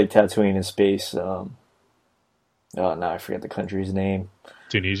 It's like Tatooine is space. Oh, now I forget the country's name.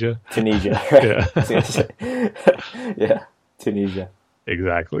 Tunisia. Tunisia. Right? Yeah. I was gonna say. Yeah, Tunisia.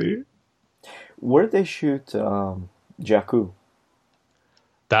 Exactly. Where did they shoot Jakku?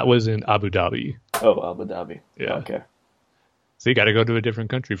 That was in Abu Dhabi. Oh, Abu Dhabi. Yeah. Okay. So you got to go to a different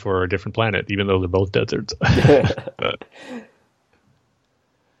country for a different planet, even though they're both deserts.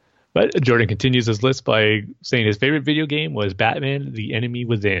 But Jordan continues his list by saying his favorite video game was Batman: The Enemy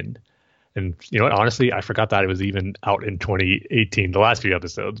Within. And you know what? Honestly, I forgot that it was even out in 2018, the last few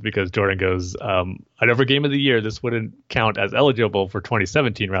episodes, because Jordan goes, I know for Game of the Year, this wouldn't count as eligible for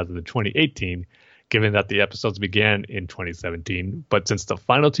 2017 rather than 2018, given that the episodes began in 2017. But since the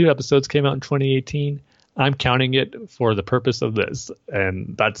final 2 episodes came out in 2018, I'm counting it for the purpose of this.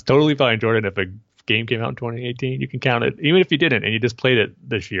 And that's totally fine, Jordan. If a game came out in 2018, you can count it. Even if you didn't and you just played it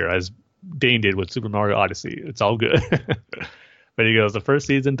this year, as Dane did with Super Mario Odyssey, it's all good. But he goes, the first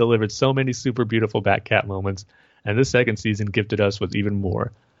season delivered so many super beautiful Batcat moments, and this second season gifted us with even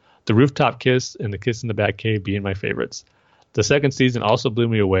more. The rooftop kiss and the kiss in the Batcave being my favorites. The second season also blew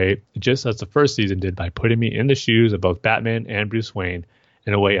me away, just as the first season did, by putting me in the shoes of both Batman and Bruce Wayne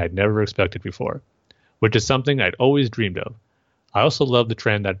in a way I'd never expected before, which is something I'd always dreamed of. I also love the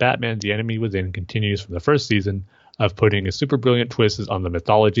trend that Batman: The Enemy Within continues from the first season of putting a super brilliant twists on the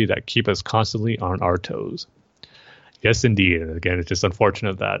mythology that keep us constantly on our toes. Yes, indeed. And again, it's just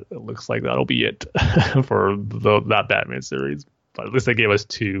unfortunate that it looks like that'll be it for that Batman series. But at least they gave us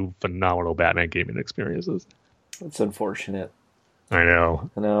 2 phenomenal Batman gaming experiences. It's unfortunate. I know.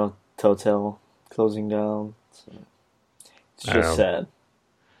 I know. Total closing down. It's I just know. sad.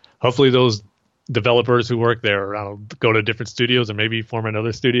 Hopefully those developers who work there go to different studios or maybe form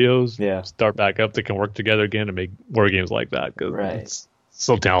another studios. Yeah. Start back up. They can work together again and make more games like that. Because Right. it's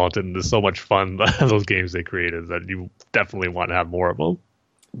so talented and there's so much fun, those games they created, that you definitely want to have more of them.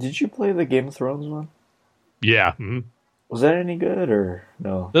 Did you play the Game of Thrones one? Yeah. Mm-hmm. Was that any good or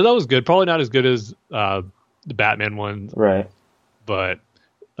no? That was good. Probably not as good as the Batman one, Right. but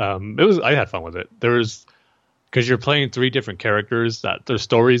it was. I had fun with it. Because you're playing 3 different characters that their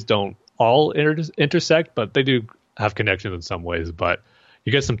stories don't all intersect, but they do have connections in some ways. But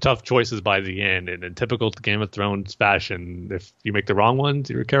you get some tough choices by the end, and in typical Game of Thrones fashion, if you make the wrong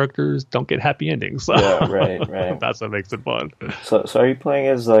ones, your characters don't get happy endings. So Yeah, right. that's what makes it fun. So are you playing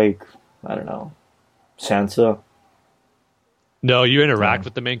as, like, I don't know, Sansa? No, you interact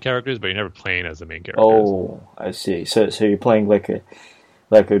with the main characters, but you're never playing as the main characters. Oh, I see. So you're playing like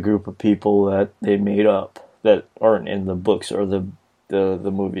a group of people that they made up that aren't in the books or the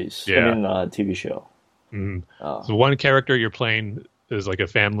movies. Yeah. I mean, TV show. So one character you're playing is like a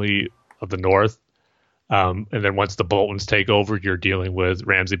family of the North, and then once the Boltons take over, you're dealing with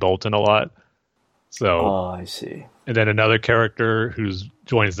Ramsay Bolton a lot. So, Oh, I see. and then another character who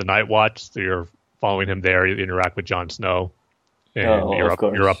joins the Night Watch, so you're following him there. You interact with Jon Snow, and Oh, you're of up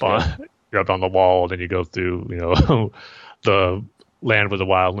course, on you're up on the wall, and then you go through the land where the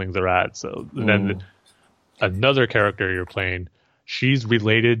wildlings are at. So and then another character you're playing, she's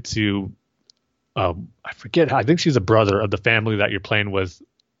related to. I forget. I think she's a brother of the family that you're playing with,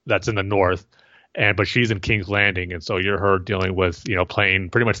 that's in the North, but she's in King's Landing, and so you're her dealing with playing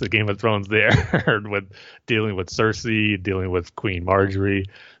pretty much the Game of Thrones there, with dealing with Cersei, dealing with Queen Marjorie.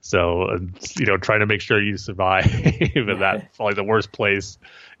 So trying to make sure you survive in that probably the worst place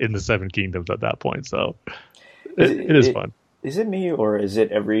in the Seven Kingdoms at that point. So it is fun. Is it me or is it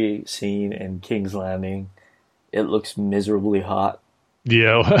every scene in King's Landing? It looks miserably hot.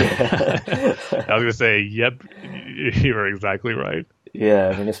 I was gonna say, yep, you're exactly right. Yeah,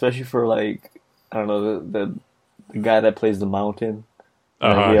 I mean, especially for like, I don't know, the guy that plays the Mountain. He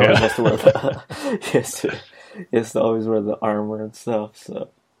always has to wear He has to always wear the armor and stuff. So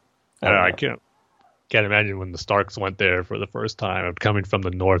I don't know, I can't imagine when the Starks went there for the first time, coming from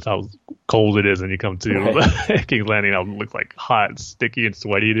the north, how cold it is, and you come to King's Landing, how it looks like hot, sticky, and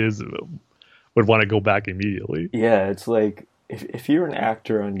sweaty it is. Would want to go back immediately. Yeah, it's like if you're an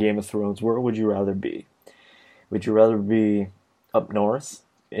actor on Game of Thrones, where would you rather be? Would you rather be up north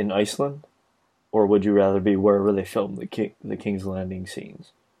in Iceland, or would you rather be wherever they filmed the King's Landing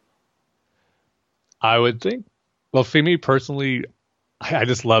scenes? I would think. Well, for me personally, I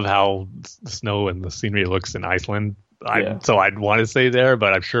just love how the snow and the scenery looks in Iceland. So I'd want to stay there,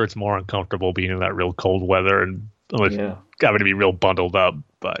 but I'm sure it's more uncomfortable being in that real cold weather and having to be real bundled up.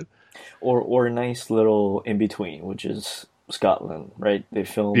 But or a nice little in between, which is Scotland, right? They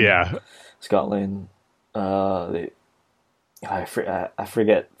filmed Scotland. I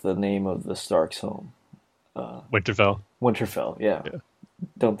forget the name of the Stark's home. Winterfell. Winterfell, yeah.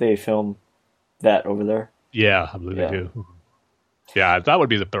 Don't they film that over there? Yeah, I believe they do. Yeah, that would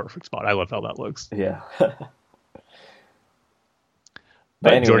be the perfect spot. I love how that looks. Yeah.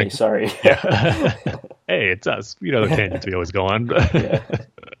 But anyway, Jordan, sorry. Hey, it's us. You know the tangents we always go on.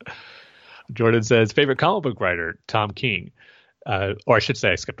 Jordan says, favorite comic book writer, Tom King. Or I should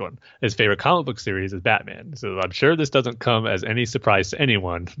say I skipped one. His favorite comic book series is Batman. So I'm sure this doesn't come as any surprise to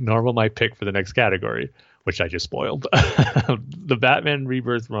anyone, nor will my pick for the next category, which I just spoiled. The Batman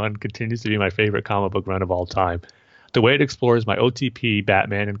Rebirth run continues to be my favorite comic book run of all time. The way it explores my OTP,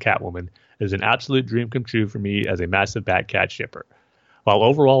 Batman, and Catwoman is an absolute dream come true for me as a massive Batcat shipper. While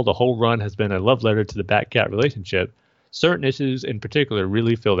overall the whole run has been a love letter to the Batcat relationship, certain issues in particular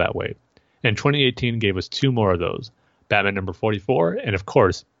really feel that way. And 2018 gave us two more of those. Batman number 44, and of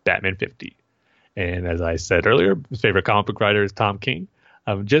course, Batman 50. And as I said earlier, his favorite comic book writer is Tom King.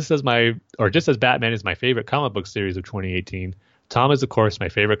 Just as Batman is my favorite comic book series of 2018, Tom is of course my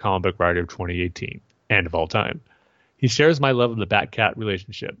favorite comic book writer of 2018, and of all time. He shares my love of the Bat-Cat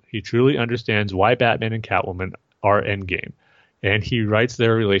relationship. He truly understands why Batman and Catwoman are endgame, and he writes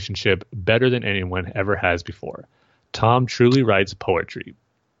their relationship better than anyone ever has before. Tom truly writes poetry.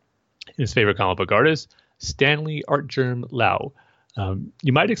 His favorite comic book artist, Stanley Artgerm Lau.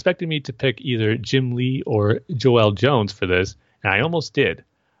 You might expect me to pick either Jim Lee or Joel Jones for this, and I almost did.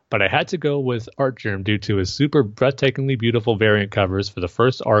 But I had to go with Artgerm due to his super breathtakingly beautiful variant covers for the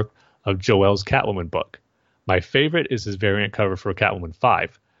first arc of Joel's Catwoman book. My favorite is his variant cover for Catwoman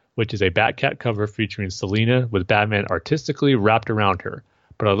 5, which is a Batcat cover featuring Selina with Batman artistically wrapped around her.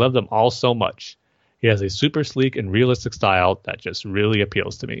 But I love them all so much. He has a super sleek and realistic style that just really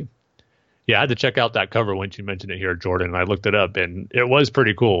appeals to me. Yeah, I had to check out that cover once you mentioned it here, Jordan, and I looked it up, and it was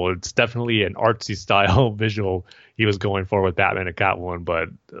pretty cool. It's definitely an artsy style visual he was going for with Batman and Catwoman, but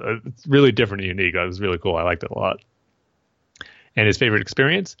it's really different and unique. It was really cool. I liked it a lot. And his favorite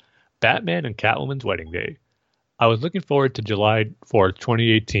experience? Batman and Catwoman's wedding day. I was looking forward to July 4th,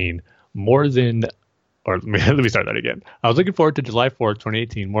 2018 let me start that again. I was looking forward to July 4th,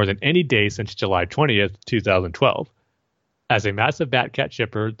 2018 more than any day since July 20th, 2012. As a massive Batcat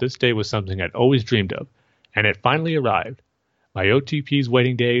shipper, this day was something I'd always dreamed of, and it finally arrived. My OTP's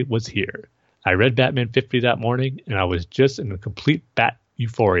wedding day was here. I read Batman 50 that morning, and I was just in a complete bat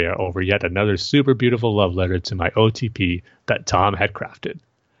euphoria over yet another super beautiful love letter to my OTP that Tom had crafted.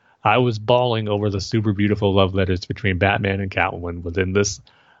 I was bawling over the super beautiful love letters between Batman and Catwoman within this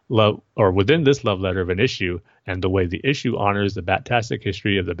love letter of an issue, and the way the issue honors the Battastic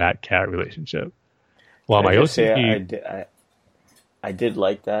history of the Bat-Cat relationship. While my OTP, I did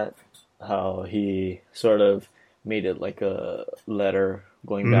like that, how he sort of made it like a letter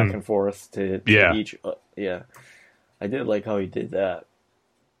going back and forth to each. I did like how he did that.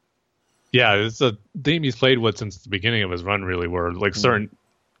 Yeah, it's a theme he's played with since the beginning of his run, really, where like certain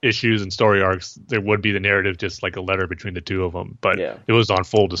issues and story arcs, there would be the narrative just like a letter between the two of them, but it was on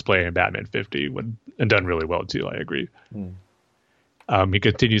full display in Batman 50 and done really well too. I agree. He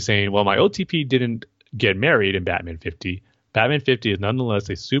continues saying, "Well, my OTP didn't get married in Batman 50. Batman 50 is nonetheless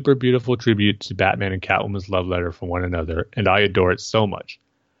a super beautiful tribute to Batman and Catwoman's love letter for one another, and I adore it so much.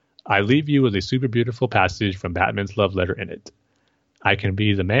 I leave you with a super beautiful passage from Batman's love letter in it. I can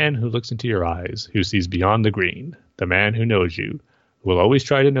be the man who looks into your eyes, who sees beyond the green, the man who knows you, who will always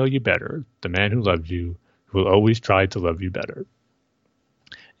try to know you better, the man who loves you, who will always try to love you better."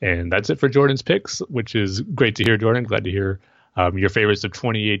 And that's it for Jordan's picks, which is great to hear, Jordan. Glad to hear your favorites of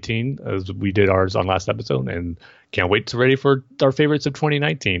 2018, as we did ours on last episode, and can't wait to ready for our favorites of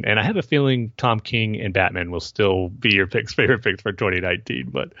 2019. And I have a feeling Tom King and Batman will still be your favorite picks for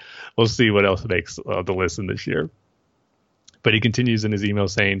 2019, but we'll see what else makes the list in this year. But he continues in his email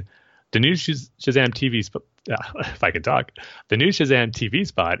saying, the new Shazam TV spot, if I can talk, the new Shazam TV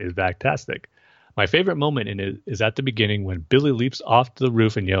spot is fantastic. My favorite moment in it is at the beginning when Billy leaps off the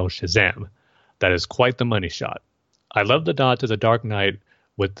roof and yells Shazam. That is quite the money shot. I love the nod to The Dark Knight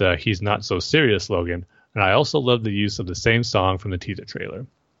with the He's Not So Serious slogan, and I also love the use of the same song from the teaser trailer.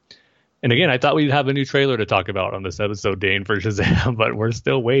 And again, I thought we'd have a new trailer to talk about on this episode, Dane, for Shazam, but we're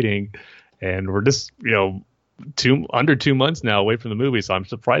still waiting, and we're just, under 2 months now away from the movie, so I'm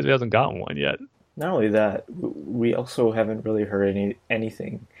surprised we hasn't gotten one yet. Not only that, we also haven't really heard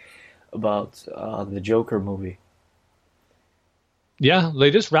anything about the Joker movie. Yeah, they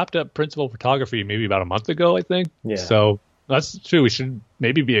just wrapped up principal photography maybe about a month ago, I think. Yeah. So that's true. We should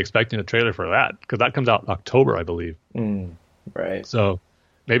maybe be expecting a trailer for that because that comes out in October, I believe. Right. So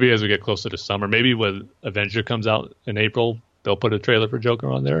maybe as we get closer to summer, maybe when Avenger comes out in April, they'll put a trailer for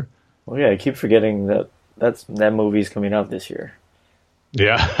Joker on there. Well, yeah, I keep forgetting that movie's coming out this year.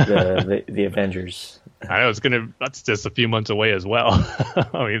 Yeah. the Avengers. I know that's just a few months away as well.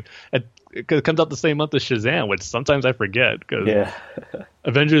 I mean, it comes out the same month as Shazam, which sometimes I forget because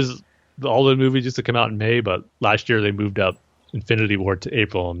Avengers, all the movies used to come out in May, but last year they moved up Infinity War to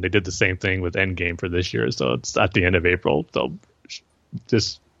April, and they did the same thing with Endgame for this year. So it's at the end of April. So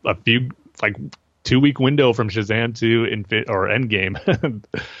just a few, 2-week window from Shazam to Endgame.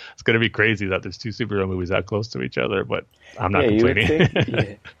 It's going to be crazy that there's two superhero movies that close to each other, but I'm not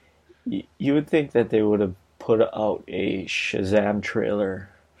complaining. You would think that they would have put out a Shazam trailer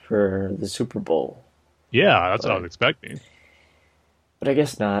for the Super Bowl. Yeah, that's what I was expecting. But I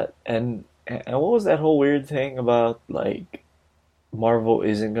guess not. And what was that whole weird thing about, Marvel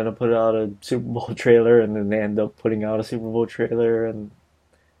isn't going to put out a Super Bowl trailer, and then they end up putting out a Super Bowl trailer? And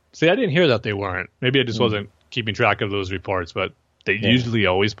see, I didn't hear that they weren't. Maybe I just wasn't keeping track of those reports, but they usually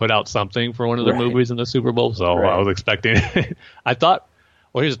always put out something for one of their movies in the Super Bowl, so I was expecting I thought,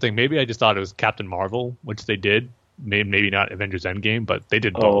 well, here's the thing. Maybe I just thought it was Captain Marvel, which they did. Maybe not Avengers Endgame, but they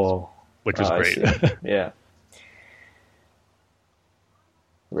did both, which was great. Yeah.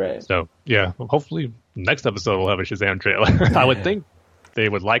 Right. So, yeah, hopefully next episode we'll have a Shazam trailer. I would think they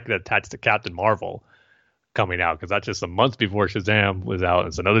would like it attached to Captain Marvel coming out because that's just a month before Shazam was out.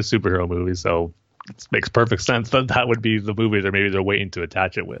 It's another superhero movie, so it makes perfect sense that would be the movie that maybe they're waiting to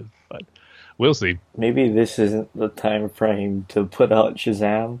attach it with. But we'll see. Maybe this isn't the time frame to put out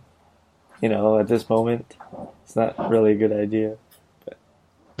Shazam, at this moment. It's not really a good idea. But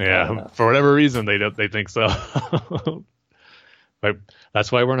yeah, for whatever reason, they think so. But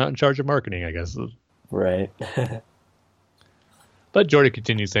that's why we're not in charge of marketing, I guess. Right. But Jordan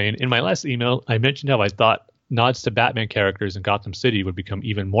continues saying, in my last email, I mentioned how I thought nods to Batman characters in Gotham City would become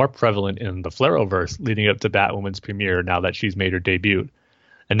even more prevalent in the Flareverse leading up to Batwoman's premiere now that she's made her debut.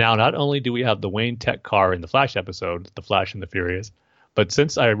 And now not only do we have the Wayne Tech car in the Flash episode, The Flash and the Furious, but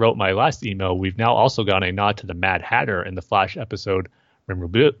since I wrote my last email, we've now also got a nod to the Mad Hatter in the Flash episode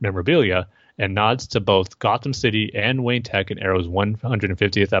Memorabilia, and nods to both Gotham City and Wayne Tech in Arrow's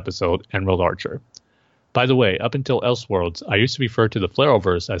 150th episode, Emerald Archer. By the way, up until Elseworlds, I used to refer to the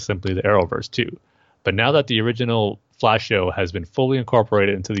Flareverse as simply the Arrowverse too. But now that the original Flash show has been fully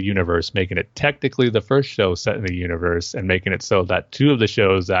incorporated into the universe, making it technically the first show set in the universe, and making it so that two of the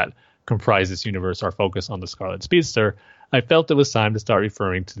shows that comprise this universe are focused on the Scarlet Speedster, I felt it was time to start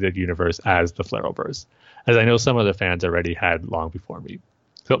referring to the universe as the Flareverse, as I know some of the fans already had long before me.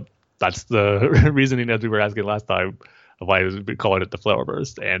 So that's the reasoning that we were asking last time of why we calling it the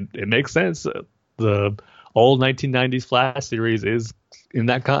Flareverse, and it makes sense. The old 1990s Flash series is in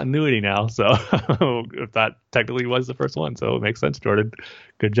that continuity now, so if that technically was the first one, so it makes sense, Jordan.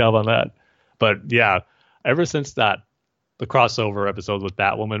 Good job on that. But yeah, ever since the crossover episodes with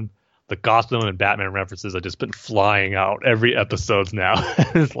Batwoman, the Gotham and Batman references have just been flying out every episode now.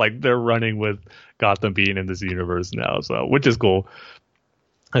 It's like they're running with Gotham being in this universe now, so which is cool.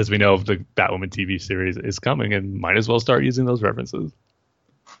 As we know, the Batwoman TV series is coming, and might as well start using those references.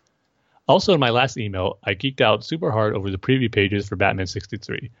 Also, in my last email, I geeked out super hard over the preview pages for Batman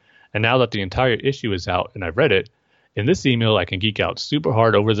 63. And now that the entire issue is out and I've read it, in this email I can geek out super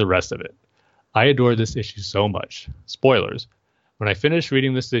hard over the rest of it. I adore this issue so much. Spoilers. When I finished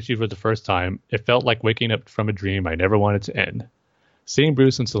reading this issue for the first time, it felt like waking up from a dream I never wanted to end. Seeing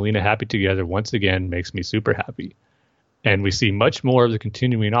Bruce and Selina happy together once again makes me super happy. And we see much more of the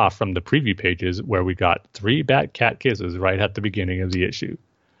continuing off from the preview pages where we got 3 Bat-Cat kisses right at the beginning of the issue.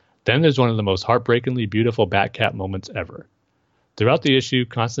 Then there's one of the most heartbreakingly beautiful Bat-Cat moments ever. Throughout the issue,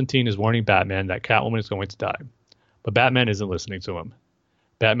 Constantine is warning Batman that Catwoman is going to die. But Batman isn't listening to him.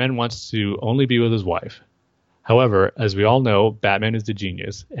 Batman wants to only be with his wife. However, as we all know, Batman is the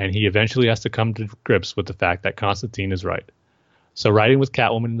genius, and he eventually has to come to grips with the fact that Constantine is right. So riding with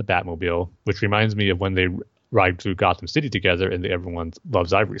Catwoman in the Batmobile, which reminds me of when they ride through Gotham City together in the Everyone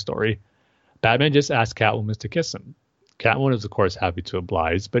Loves Ivory story, Batman just asks Catwoman to kiss him. Catwoman is, of course, happy to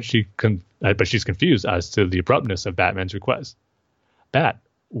oblige, but she's confused as to the abruptness of Batman's request. Bat,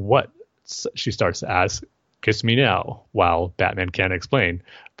 what? She starts to ask. Kiss me now, while Batman can't explain.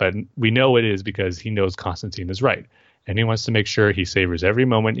 But we know it is because he knows Constantine is right, and he wants to make sure he savors every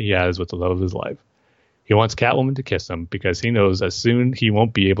moment he has with the love of his life. He wants Catwoman to kiss him because he knows as soon he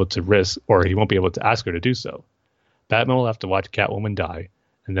won't be able to ask her to do so. Batman will have to watch Catwoman die,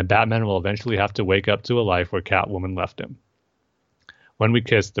 and then Batman will eventually have to wake up to a life where Catwoman left him. When we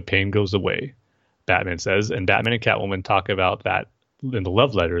kiss, the pain goes away, Batman says, and Batman and Catwoman talk about that in the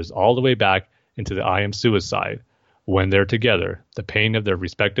love letters all the way back into the I Am Suicide. When they're together, the pain of their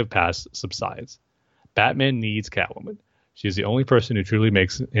respective past subsides. Batman needs Catwoman. She is the only person who truly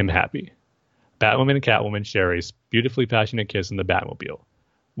makes him happy. Batwoman and Catwoman share a beautifully passionate kiss in the Batmobile.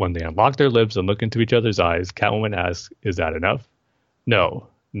 When they unlock their lips and look into each other's eyes, Catwoman asks, "Is that enough?" "No,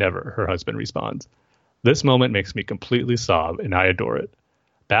 never," her husband responds. This moment makes me completely sob, and I adore it.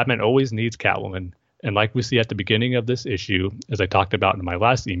 Batman always needs Catwoman, and like we see at the beginning of this issue, as I talked about in my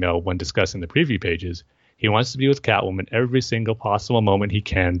last email when discussing the preview pages, he wants to be with Catwoman every single possible moment he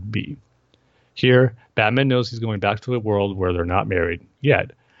can be. Here, Batman knows he's going back to a world where they're not married,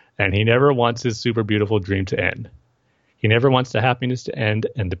 yet, and he never wants his super beautiful dream to end. He never wants the happiness to end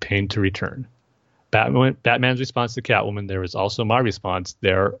and the pain to return. Batman's response to Catwoman there is also my response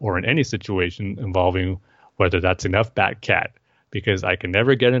there or in any situation involving whether that's enough Bat-Cat, because I can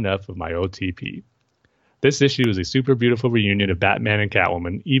never get enough of my OTP. This issue is a super beautiful reunion of Batman and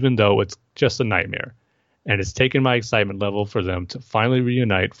Catwoman, even though it's just a nightmare. And it's taken my excitement level for them to finally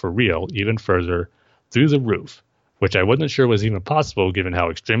reunite for real even further through the roof, which I wasn't sure was even possible given how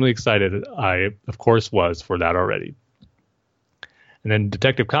extremely excited I, of course, was for that already. And then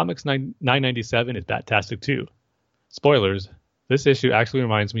Detective Comics 997 is Bat-tastic 2. Spoilers, this issue actually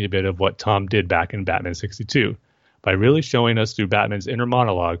reminds me a bit of what Tom did back in Batman 62, by really showing us through Batman's inner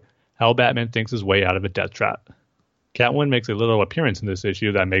monologue how Batman thinks his way out of a death trap. Catwoman makes a little appearance in this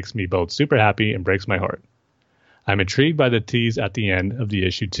issue that makes me both super happy and breaks my heart. I'm intrigued by the tease at the end of the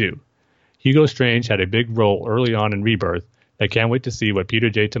issue too. Hugo Strange had a big role early on in Rebirth. I can't wait to see what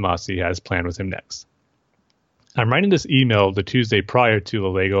Peter J. Tomasi has planned with him next. I'm writing this email the Tuesday prior to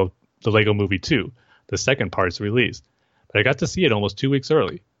the Lego Movie 2, the second part's release, but I got to see it almost 2 weeks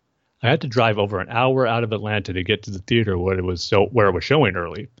early. I had to drive over an hour out of Atlanta to get to the theater where it was showing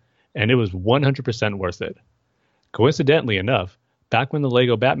early, and it was 100% worth it. Coincidentally enough, back when the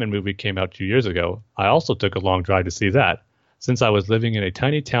Lego Batman movie came out 2 years ago, I also took a long drive to see that, since I was living in a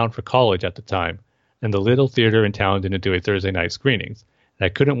tiny town for college at the time, and the little theater in town didn't do a Thursday night screenings, and I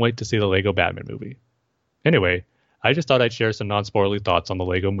couldn't wait to see the Lego Batman movie. Anyway, I just thought I'd share some non-spoilerly thoughts on the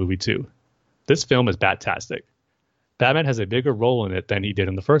Lego Movie 2. This film is Bat-tastic. Batman has a bigger role in it than he did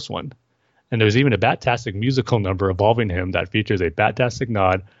in the first one, and there's even a Bat-tastic musical number involving him that features a Bat-tastic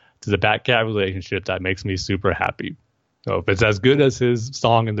nod to the Bat-Cat relationship that makes me super happy. So if it's as good as his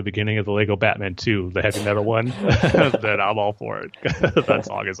song in the beginning of the Lego Batman 2, the heavy metal one, then I'm all for it. That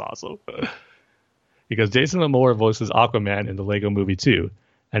song is awesome. Because Jason Momoa voices Aquaman in the Lego Movie 2,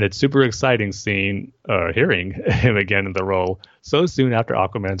 and it's super exciting hearing him again in the role so soon after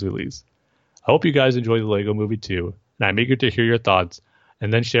Aquaman's release. I hope you guys enjoy the Lego Movie 2, and I'm eager to hear your thoughts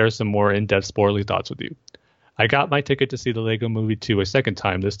and then share some more in-depth spoilerly thoughts with you. I got my ticket to see the Lego Movie 2 a second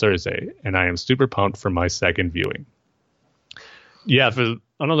time this Thursday, and I am super pumped for my second viewing. Yeah, I don't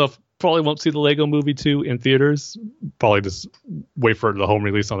know if probably won't see the Lego Movie 2 in theaters. Probably just wait for the home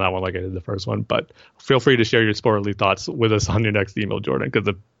release on that one like I did the first one. But feel free to share your spoilerly thoughts with us on your next email, Jordan, because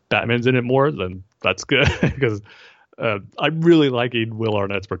if Batman's in it more, then that's good. Because I'm really liking Will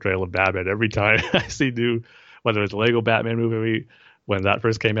Arnett's portrayal of Batman. Every time I see whether it's the Lego Batman movie when that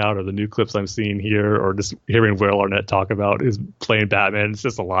first came out or the new clips I'm seeing here or just hearing Will Arnett talk about his playing Batman, it's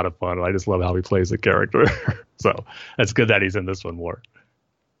just a lot of fun. I just love how he plays the character. So it's good that he's in this one more.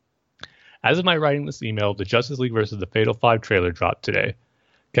 As of my writing this email, the Justice League vs. the Fatal 5 trailer dropped today.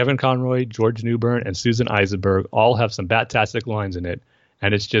 Kevin Conroy, George Newbern, and Susan Eisenberg all have some Bat-tastic lines in it,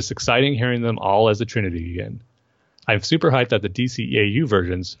 and it's just exciting hearing them all as the Trinity again. I'm super hyped that the DCEAU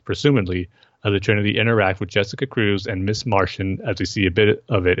versions, presumably, of the Trinity interact with Jessica Cruz and Miss Martian as we see a bit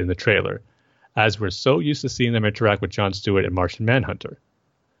of it in the trailer, as we're so used to seeing them interact with Jon Stewart and Martian Manhunter.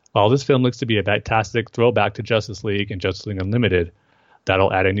 While this film looks to be a Bat-tastic throwback to Justice League and Justice League Unlimited,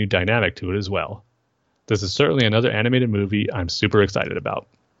 that'll add a new dynamic to it as well. This is certainly another animated movie I'm super excited about.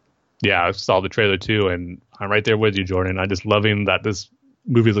 Yeah, I saw the trailer too, and I'm right there with you, Jordan. I'm just loving that this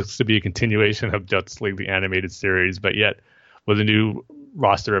movie looks to be a continuation of Justice League, the animated series, but yet with a new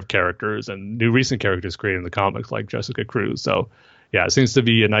roster of characters and new recent characters created in the comics like Jessica Cruz. So yeah, it seems to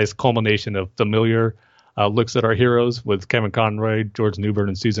be a nice culmination of familiar looks at our heroes with Kevin Conroy, George Newbern,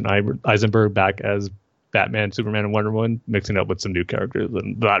 and Susan Eisenberg back as Batman, Superman, and Wonder Woman, mixing up with some new characters.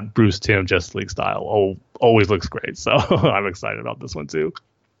 And that Bruce Timm Justice League style always looks great. So I'm excited about this one too.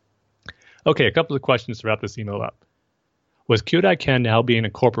 Okay, a couple of questions to wrap this email up. Was Kyodai Ken now being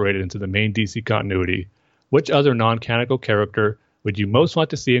incorporated into the main DC continuity? Which other non-canonical character would you most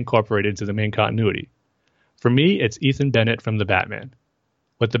want to see incorporated into the main continuity? For me, it's Ethan Bennett from The Batman.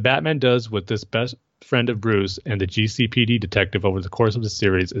 What the Batman does with this best friend of Bruce and the GCPD detective over the course of the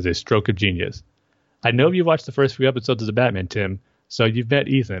series is a stroke of genius. I know you've watched the first few episodes of The Batman, Tim, so you've met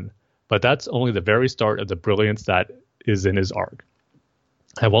Ethan, but that's only the very start of the brilliance that is in his arc.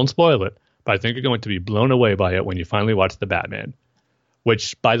 I won't spoil it, but I think you're going to be blown away by it when you finally watch The Batman.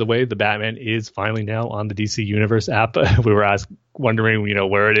 Which, by the way, The Batman is finally now on the DC Universe app. We were wondering,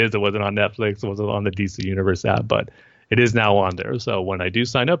 where it is. It wasn't on Netflix. It wasn't on the DC Universe app, but it is now on there. So when I do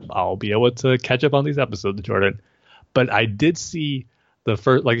sign up, I'll be able to catch up on these episodes, Jordan. But I did see the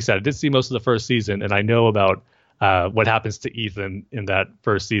first, like you said, I did see most of the first season, and I know about what happens to Ethan in that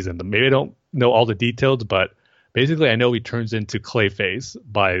first season. Maybe I don't know all the details, but basically I know he turns into Clayface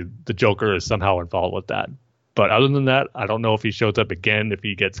by the Joker is somehow involved with that. But other than that, I don't know if he shows up again, if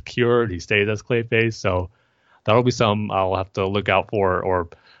he gets cured, he stays as Clayface. So that'll be something I'll have to look out for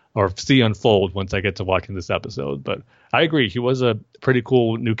or see unfold once I get to watching this episode. But I agree. He was a pretty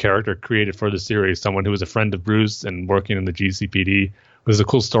cool new character created for the series. Someone who was a friend of Bruce and working in the GCPD. It was a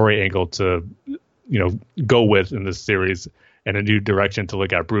cool story angle to, go with in this series, and a new direction to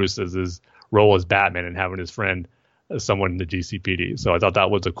look at Bruce as his role as Batman and having his friend as someone in the GCPD. So I thought that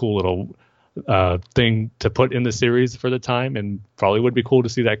was a cool little thing to put in the series for the time, and probably would be cool to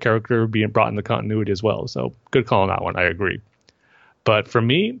see that character being brought in the continuity as well. So good call on that one. I agree. But for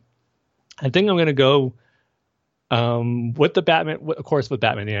me, I think I'm going to go with the Batman, of course, with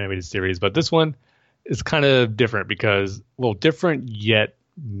Batman the Animated Series. But this one is kind of different because, well, different yet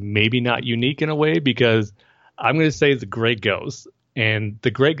maybe not unique in a way, because I'm going to say the Grey Ghost. And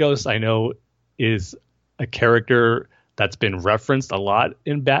the Grey Ghost, I know, is a character that's been referenced a lot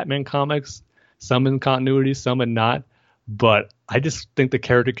in Batman comics, some in continuity, some in not. But I just think the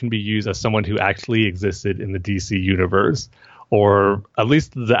character can be used as someone who actually existed in the DC universe, or at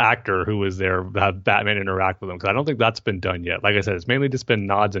least the actor who was there, have Batman interact with him, because I don't think that's been done yet. Like I said, it's mainly just been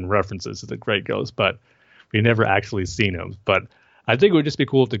nods and references to the Grey Ghost, but we've never actually seen him. But I think it would just be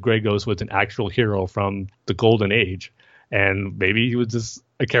cool if the Grey Ghost was an actual hero from the Golden Age, and maybe he was just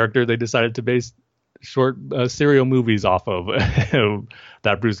a character they decided to base short serial movies off of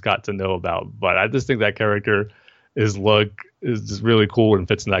that Bruce got to know about. But I just think that character, his look is just really cool and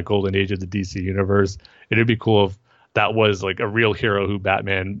fits in that Golden Age of the DC universe. It'd be cool if that was like a real hero who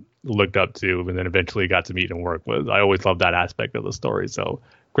Batman looked up to and then eventually got to meet and work with. I always love that aspect of the story. So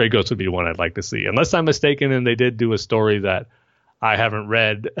Grey Ghost would be one I'd like to see, unless I'm mistaken and they did do a story that I haven't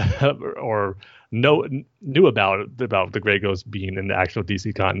read or knew about the Grey Ghost being in the actual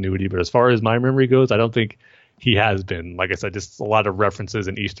DC continuity. But as far as my memory goes, I don't think he has been. Like I said, just a lot of references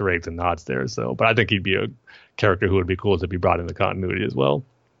and Easter eggs and nods there. So, but I think he'd be a character who would be cool to be brought into continuity as well.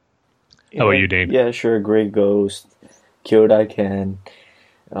 How about you, Dane? Yeah, sure. Grey Ghost, Kyodai Ken.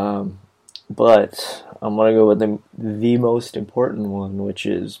 But I'm going to go with the most important one, which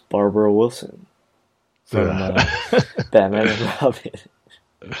is Barbara Wilson from Batman and Robin.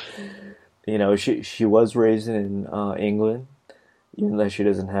 She was raised in England, even though she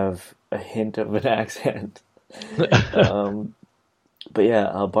doesn't have a hint of an accent. But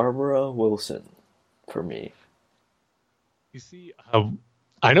yeah, Barbara Wilson for me. You see,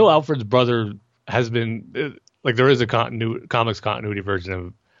 I know Alfred's brother has been there is a comics continuity version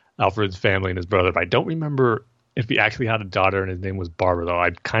of Alfred's family and his brother, but I don't remember if he actually had a daughter and his name was Barbara, though.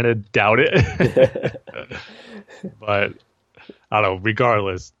 I kind of doubt it. But I don't know.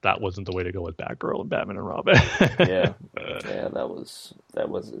 Regardless, that wasn't the way to go with Batgirl and Batman and Robin. yeah, that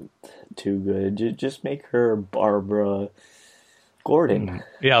wasn't too good. Just make her Barbara Gordon.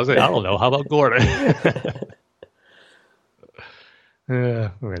 Yeah, I was like, I don't know. How about Gordon?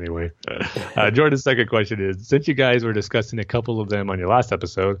 Anyway, Jordan's second question is, since you guys were discussing a couple of them on your last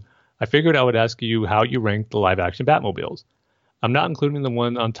episode, I figured I would ask you how you rank the live-action Batmobiles. I'm not including the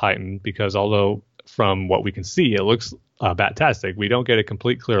one on Titan because although from what we can see it looks Bat-tastic, we don't get a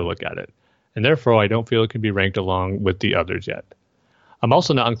complete clear look at it, and therefore I don't feel it can be ranked along with the others yet. I'm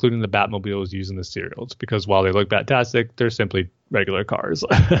also not including the Batmobiles used in the serials because while they look Bat-tastic, they're simply regular cars,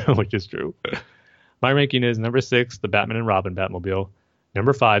 which is true. My ranking is number 6, the Batman and Robin Batmobile.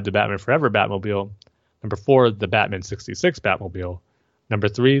 Number 5, the Batman Forever Batmobile. Number 4, the Batman 66 Batmobile. Number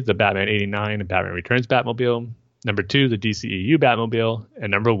 3, the Batman 89 and Batman Returns Batmobile. number 2, the DCEU Batmobile,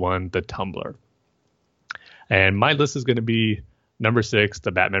 and number 1, the Tumbler. And my list is going to be number 6,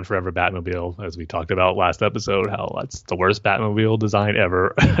 the Batman Forever Batmobile, as we talked about last episode, how that's the worst Batmobile design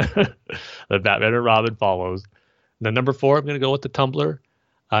ever. The Batman and Robin follows. And then number 4, I'm going to go with the Tumbler.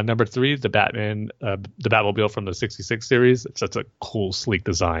 Number 3, the Batmobile from the 66 series. It's such a cool, sleek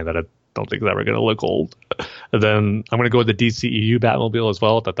design that I don't think is ever going to look old. And then I'm going to go with the DCEU Batmobile as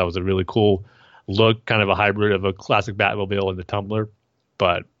well. I thought that was a really cool look, kind of a hybrid of a classic Batmobile and the Tumbler.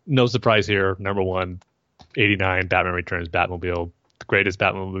 But no surprise here. Number 1, 89 Batman Returns Batmobile. The greatest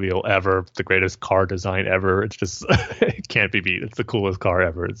Batmobile ever. The greatest car design ever. It's just, it can't be beat. It's the coolest car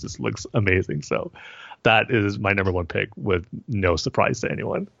ever. It just looks amazing. So that is my number 1 pick with no surprise to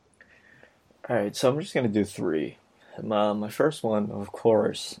anyone. All right, so I'm just going to do 3. My first one, of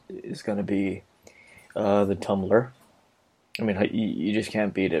course, is going to be the Tumbler. I mean, you just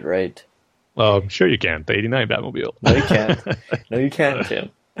can't beat it, right? Well, I'm sure you can. The 89 Batmobile. No, you can't. No, you can't,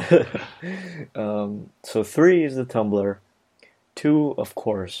 Tim. So 3 is the Tumbler. 2, of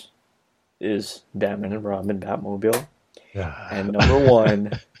course, is Batman and Robin Batmobile. And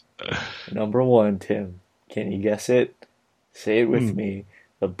number one, Tim, can you guess it? Say it with me.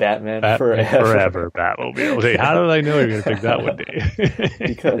 The Batman Forever Batmobile. Hey, how did I know you were going to pick that one, Dave?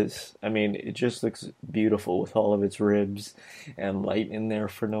 Because, I mean, it just looks beautiful with all of its ribs and light in there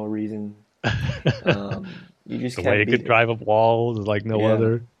for no reason. You just the can't way it beat could drive up walls is like no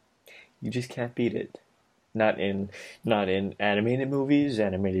other. You just can't beat it. Not in animated movies,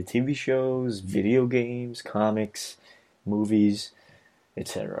 animated TV shows, video games, comics, movies,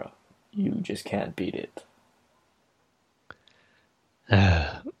 etc. You just can't beat it.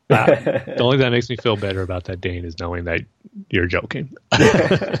 The only thing that makes me feel better about that, Dane, is knowing that you're joking. Because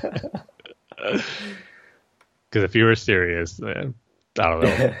if you were serious, then I don't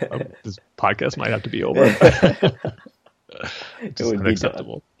know. This podcast might have to be over. It would be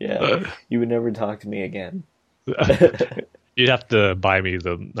acceptable. Yeah, you would never talk to me again. You'd have to buy me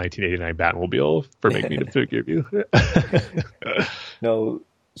the 1989 Batmobile for making me to forgive you. No,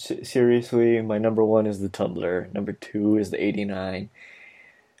 seriously, my number 1 is the Tumbler. Number 2 is the 89.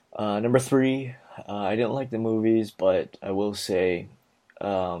 Number 3, I didn't like the movies, but I will say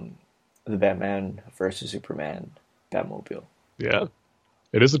the Batman versus Superman Batmobile. Yeah,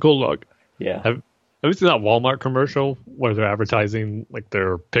 it is a cool look. Yeah. Have you seen that Walmart commercial where they're advertising like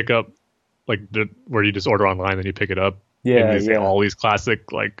their pickup, where you just order online and you pick it up? Yeah, and they all these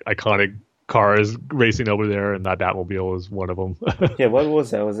classic, like iconic cars racing over there, and that Batmobile is one of them. Yeah, what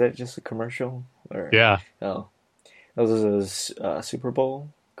was that? Was that just a commercial? Or, yeah. Oh, that was a Super Bowl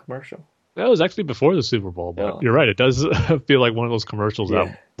commercial. That was actually before the Super Bowl, but You're right. It does feel like one of those commercials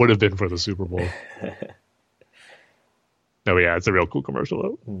that would have been for the Super Bowl. Oh yeah, it's a real cool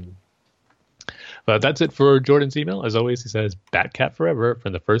commercial though. But that's it for Jordan's email. As always, he says, Batcat forever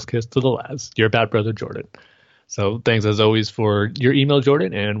from the first kiss to the last. Your bad brother, Jordan. So thanks as always for your email,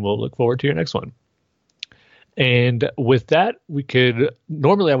 Jordan, and we'll look forward to your next one. And with that, we could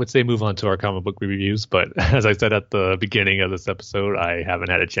normally, I would say, move on to our comic book reviews. But as I said at the beginning of this episode, I haven't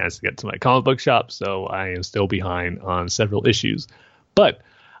had a chance to get to my comic book shop, so I am still behind on several issues. But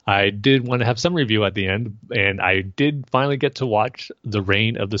I did want to have some review at the end, and I did finally get to watch the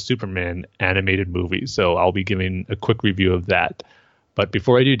Reign of the Superman animated movie. So I'll be giving a quick review of that. But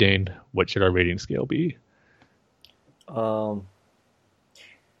before I do, Dane, what should our rating scale be? Well,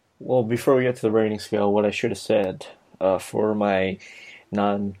 before we get to the rating scale, what I should have said for my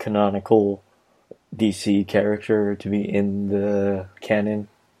non-canonical DC character to be in the canon,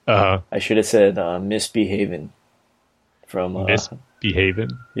 I should have said Misbehavin' from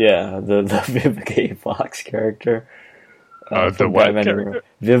Misbehavin'? Yeah, the Vivica A. Fox character. The what character?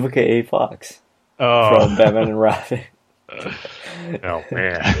 Vivica A. Fox from Batman and Robin. Oh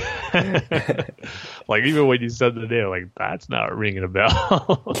man! Like even when you said the name, like that's not ringing a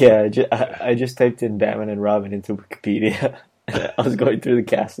bell. Yeah, I just typed in Batman and Robin into Wikipedia. I was going through the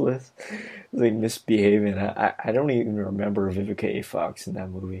cast list. It was like Misbehaving. I don't even remember Vivica A. Fox in that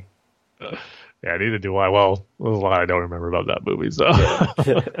movie. Yeah, neither do I. Well, there's a lot I don't remember about that movie. So.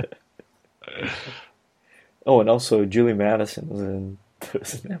 Oh, and also Julie Madison was in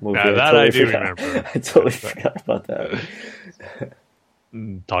that movie. Yeah, that I do remember. I totally forgot about that.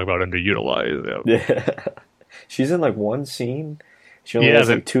 Talk about underutilized. Yeah. She's in like one scene. She only has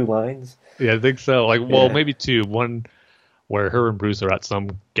like 2 lines. Yeah, I think so. Like, well, maybe 2. One where her and Bruce are at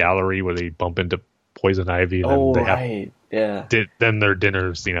some gallery where they bump into Poison Ivy. And they right. Yeah. Then their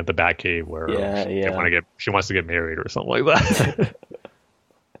dinner scene at the Batcave where she wants to get married or something like that.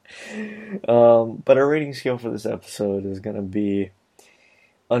 But our rating scale for this episode is going to be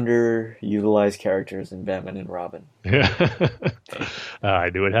underutilized characters in Batman and Robin. Yeah. I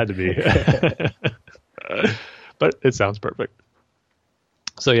knew it had to be. But it sounds perfect.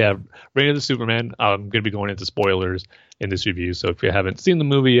 So yeah, Reign of the Superman, I'm going to be going into spoilers in this review. So if you haven't seen the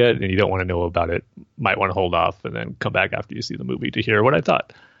movie yet and you don't want to know about it, might want to hold off and then come back after you see the movie to hear what I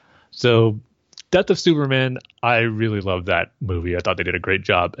thought. So Death of Superman, I really loved that movie. I thought they did a great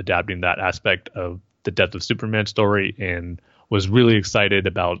job adapting that aspect of the Death of Superman story, and was really excited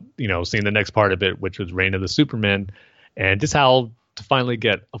about, seeing the next part of it, which was Reign of the Superman, and just how to finally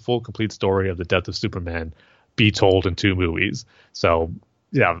get a full, complete story of the Death of Superman be told in 2 movies. So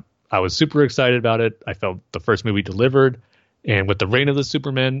yeah, I was super excited about it. I felt the first movie delivered, and with the Reign of the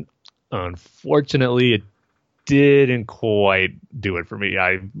Superman, unfortunately, it didn't quite do it for me.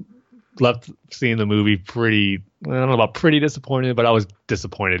 I left seeing the movie pretty disappointed, but I was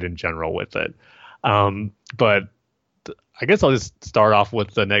disappointed in general with it. But I guess I'll just start off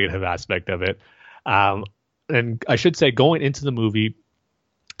with the negative aspect of it. And I should say, going into the movie,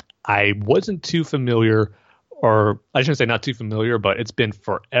 I wasn't too familiar, or I shouldn't say not too familiar, but it's been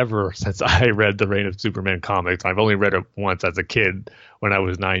forever since I read the Reign of Superman comics. I've only read it once as a kid when I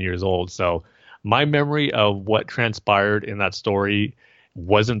was 9 years old. So my memory of what transpired in that story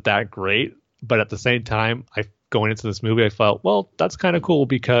wasn't that great. But at the same time, going into this movie, I felt, well, that's kind of cool,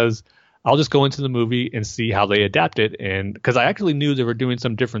 because I'll just go into the movie and see how they adapt it. And because I actually knew they were doing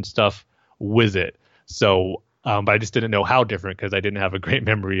some different stuff with it. So, but I just didn't know how different, because I didn't have a great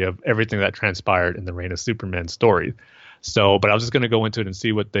memory of everything that transpired in the Reign of Superman story. So, but I was just going to go into it and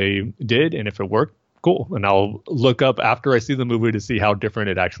see what they did. And if it worked, cool. And I'll look up after I see the movie to see how different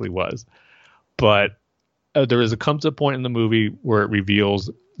it actually was. But comes a point in the movie where it reveals,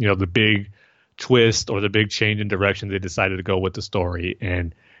 the big twist or the big change in direction they decided to go with the story.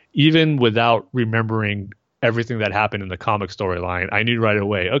 And even without remembering everything that happened in the comic storyline, I knew right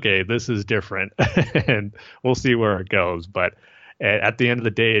away, okay, this is different, and we'll see where it goes. But at the end of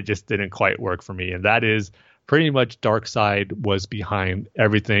the day, it just didn't quite work for me. And that is pretty much Darkseid was behind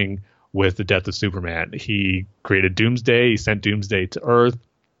everything with the Death of Superman. He created Doomsday. He sent Doomsday to Earth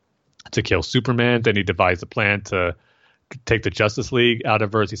to kill Superman. Then he devised a plan to take the Justice League out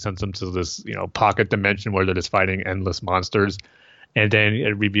of Earth. He sends them to this, pocket dimension where they're just fighting endless monsters. And then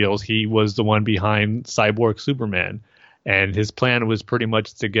it reveals he was the one behind Cyborg Superman. And his plan was pretty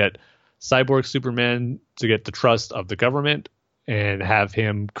much to get Cyborg Superman to get the trust of the government and have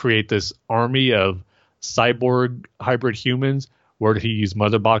him create this army of cyborg hybrid humans, where he used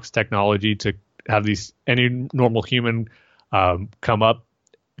Mother Box technology to have any normal human come up.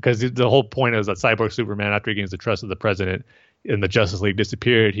 Because the whole point is that Cyborg Superman, after he gains the trust of the president and the Justice League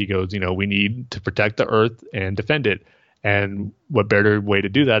disappeared, he goes, we need to protect the Earth and defend it. And what better way to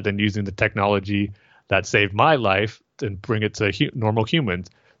do that than using the technology that saved my life and bring it to normal humans?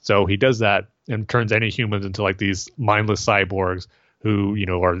 So he does that and turns any humans into like these mindless cyborgs who,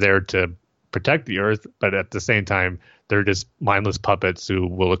 are there to protect the Earth, but at the same time, they're just mindless puppets who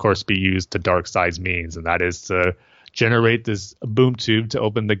will, of course, be used to Darkseid's means, and that is to generate this boom tube to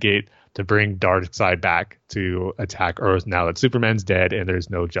open the gate to bring Darkseid back to attack Earth now that Superman's dead and there's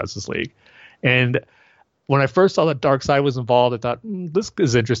no Justice League. And when I first saw that Darkseid was involved, I thought, this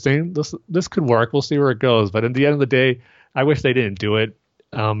is interesting. This could work. We'll see where it goes. But at the end of the day, I wish they didn't do it.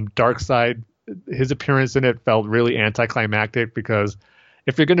 Darkseid, his appearance in it felt really anticlimactic, because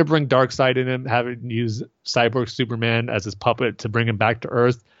if you're going to bring Darkseid in him, have him use Cyborg Superman as his puppet to bring him back to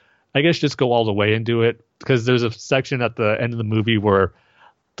Earth, I guess just go all the way and do it. Because there's a section at the end of the movie where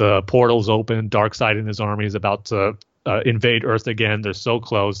the portal's open, Darkseid and his army is about to invade Earth again. They're so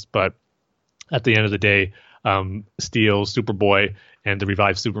close, but at the end of the day, Steel, Superboy, and the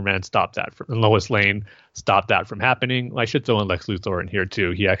revived Superman stopped that. And Lois Lane stopped that from happening. I should throw in Lex Luthor in here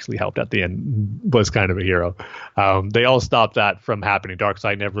too. He actually helped at the end, was kind of a hero. They all stopped that from happening.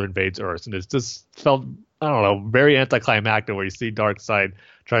 Darkseid never invades Earth, and it just felt, I don't know, very anticlimactic, where you see Darkseid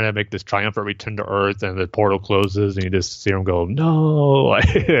trying to make this triumphant return to Earth, and the portal closes, and you just see him go, no,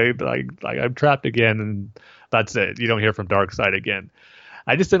 I'm trapped again, and that's it. You don't hear from Darkseid again.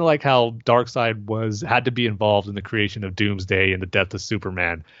 I just didn't like how Darkseid had to be involved in the creation of Doomsday and the death of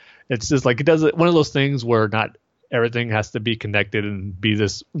Superman. It's just like, it does one of those things where not everything has to be connected and be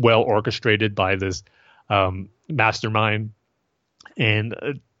this well orchestrated by this mastermind.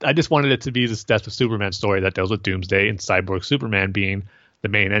 And I just wanted it to be this death of Superman story that deals with Doomsday and Cyborg Superman being the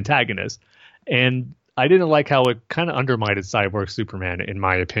main antagonist. And I didn't like how it kind of undermined Cyborg Superman, in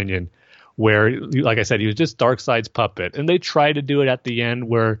my opinion, where, like I said, he was just Darkseid's puppet. And they tried to do it at the end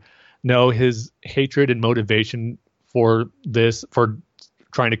where, no, his hatred and motivation for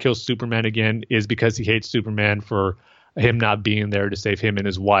trying to kill Superman again is because he hates Superman for him not being there to save him and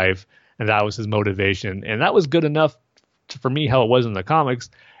his wife, and that was his motivation, and that was good enough for me how it was in the comics.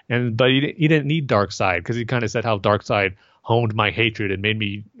 But he didn't need Darkseid, because he kind of said how Darkseid honed my hatred and made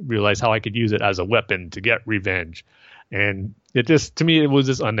me realize how I could use it as a weapon to get revenge. And it just, to me, it was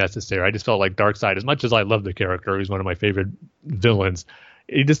just unnecessary. I just felt like Darkseid, as much as I love the character, he's one of my favorite villains,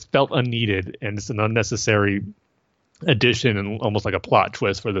 it just felt unneeded, and it's an unnecessary addition and almost like a plot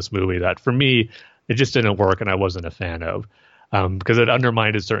twist for this movie that, for me, it just didn't work and I wasn't a fan of. Because it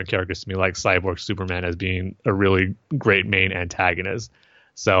undermined certain characters to me, like Cyborg Superman, as being a really great main antagonist.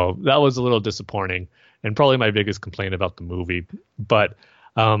 So that was a little disappointing, and probably my biggest complaint about the movie. But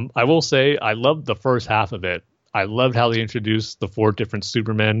I will say I loved the first half of it. I loved how they introduced the 4 different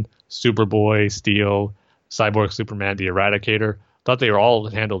Supermen: Superboy, Steel, Cyborg Superman, the Eradicator. Thought they were all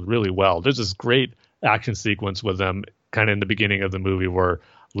handled really well. There's this great action sequence with them kind of in the beginning of the movie where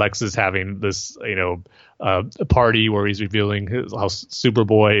Lex is having this, a party where he's revealing how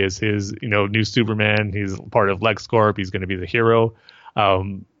Superboy is his, new Superman. He's part of LexCorp. He's going to be the hero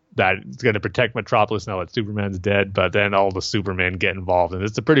that's going to protect Metropolis now that Superman's dead. But then all the Supermen get involved, and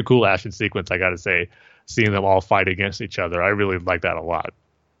it's a pretty cool action sequence, I got to say, seeing them all fight against each other. I really like that a lot.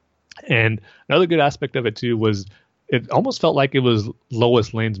 And another good aspect of it too was it almost felt like it was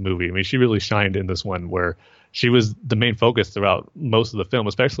Lois Lane's movie. I mean, she really shined in this one, where she was the main focus throughout most of the film,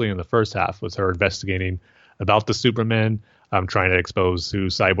 especially in the first half, was her investigating about the Supermen, trying to expose who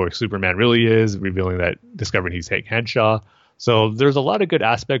Cyborg Superman really is, discovering he's Hank Henshaw. So there's a lot of good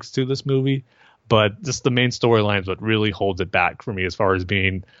aspects to this movie, but just the main storyline is what really holds it back for me as far as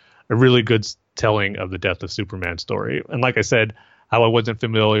being a really good telling of the Death of Superman story. And like I said, how I wasn't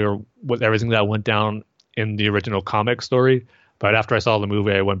familiar with everything that went down in the original comic story, but after I saw the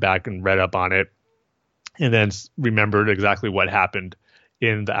movie, I went back and read up on it, and then remembered exactly what happened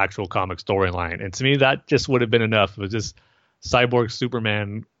in the actual comic storyline. And to me, that just would have been enough. It was just Cyborg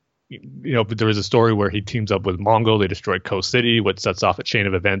Superman. But there was a story where he teams up with Mongo. They destroy Coast City, which sets off a chain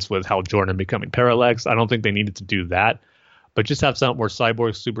of events with Hal Jordan becoming Parallax. I don't think they needed to do that, but just have something where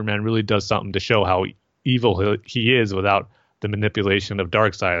Cyborg Superman really does something to show how evil he is without the manipulation of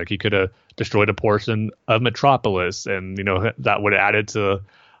Darkseid. Like, he could have destroyed a portion of Metropolis, and that would have added to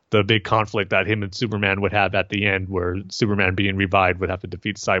the big conflict that him and Superman would have at the end, where Superman being revived would have to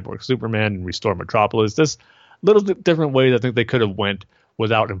defeat Cyborg Superman and restore Metropolis. Just little different ways I think they could have went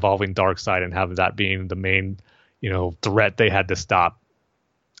without involving Darkseid and having that being the main, threat they had to stop.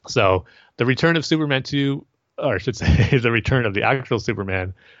 So the return of Superman 2, or I should say the return of the actual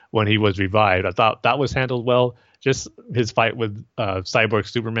Superman when he was revived, I thought that was handled well. Just his fight with Cyborg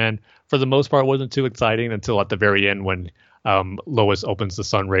Superman, for the most part, wasn't too exciting until at the very end when Lois opens the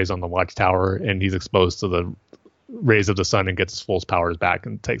sun rays on the Watchtower and he's exposed to the rays of the sun and gets his full powers back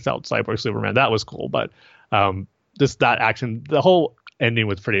and takes out Cyborg Superman. That was cool, but that action, the whole ending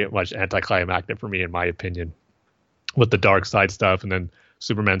was pretty much anticlimactic for me, in my opinion, with the Darkseid stuff and then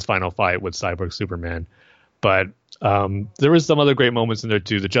Superman's final fight with Cyborg Superman. But there was some other great moments in there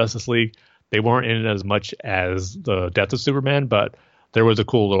too. The Justice League, they weren't in it as much as the Death of Superman, but there was a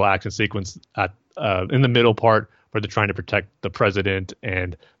cool little action sequence in the middle part where they're trying to protect the president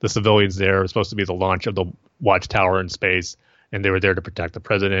and the civilians there. It was supposed to be the launch of the Watchtower in space, and they were there to protect the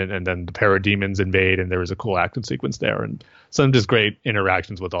president, and then the parademons invade, and there was a cool action sequence there, and some just great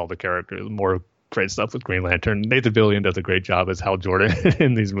interactions with all the characters. More great stuff with Green Lantern. Nathan Fillion does a great job as Hal Jordan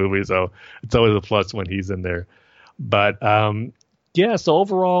in these movies, so it's always a plus when he's in there. But so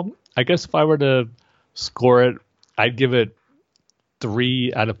overall, I guess if I were to score it, I'd give it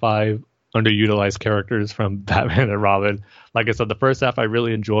 3 out of 5 underutilized characters from Batman and Robin. Like I said, the first half I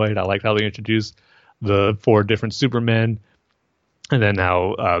really enjoyed. I liked how they introduced the 4 different Supermen, and then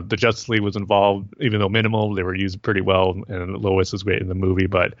how the Justice League was involved, even though minimal, they were used pretty well, and Lois was great in the movie.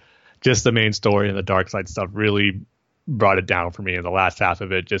 But just the main story and the Darkseid stuff really brought it down for me, and the last half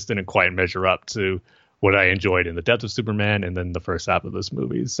of it just didn't quite measure up to what I enjoyed in the Death of Superman and then the first half of this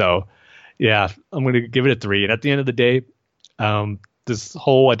movie. So yeah, I'm going to give it a 3. And at the end of the day, this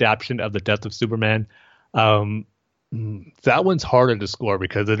whole adaptation of the Death of Superman, that one's harder to score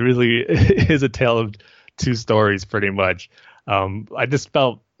because it really is a tale of 2 stories pretty much. I just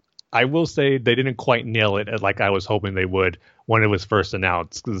felt, I will say, they didn't quite nail it like I was hoping they would when it was first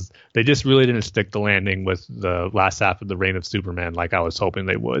announced, because they just really didn't stick the landing with the last half of the Reign of Superman like I was hoping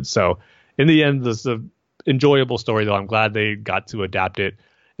they would. So in the end, this is an enjoyable story, though. I'm glad they got to adapt it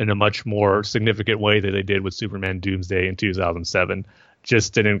in a much more significant way than they did with Superman Doomsday in 2007.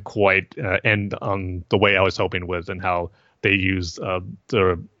 Just didn't quite end on the way I was hoping with, and how they used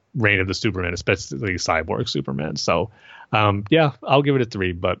the Reign of the Superman, especially Cyborg Superman. So, I'll give it a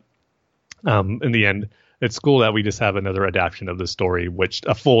 3. But in the end, it's cool that we just have another adaptation of the story, which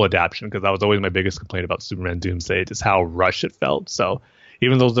a full adaptation, because that was always my biggest complaint about Superman Doomsday, just how rushed it felt. So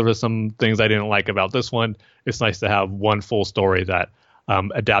even though there were some things I didn't like about this one, it's nice to have one full story that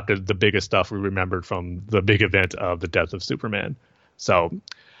adapted the biggest stuff we remembered from the big event of the death of Superman. So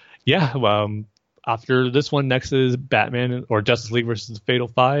yeah, after this one, next is Batman or Justice League versus the Fatal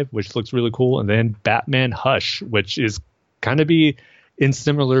Five, which looks really cool. And then Batman Hush, which is kind of be in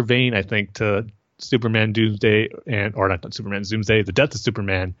similar vein, I think, to Superman Doomsday or not Superman Doomsday, the Death of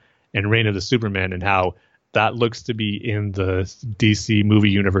Superman and Reign of the Superman, and how that looks to be in the DC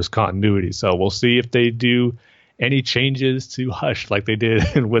movie universe continuity. So we'll see if they do any changes to Hush like they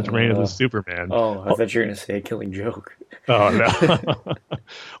did with Reign of the Superman. Oh, I thought you were going to say Killing Joke. Oh, no.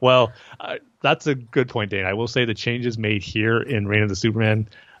 Well, that's a good point, Dane. I will say the changes made here in Reign of the Superman,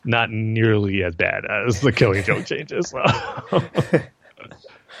 not nearly as bad as the Killing Joke changes. So.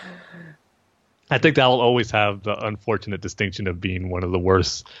 I think that will always have the unfortunate distinction of being one of the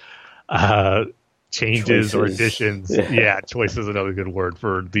worst changes choices. Or additions. Yeah, choice is another good word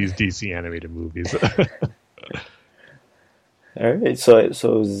for these DC animated movies. All right, so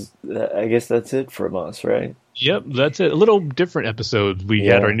I guess that's it from us, right? Yep, that's it. A little different episode. We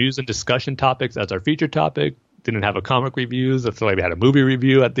had our news and discussion topics as our feature topic. Didn't have a comic reviews. That's why we had a movie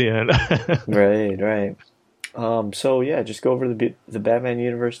review at the end. Right. So yeah, just go over to the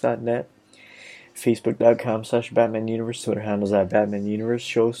BatmanUniverse.net, Facebook.com/BatmanUniverse, Twitter handles at BatmanUniverse,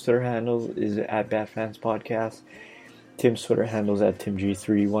 show's Twitter handle is at BatFansPodcast, Tim's Twitter handles at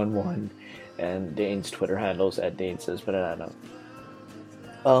TimG311, and Dane's Twitter handles at DaneSaysBanana.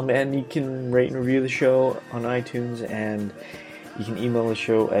 And you can rate and review the show on iTunes, and you can email the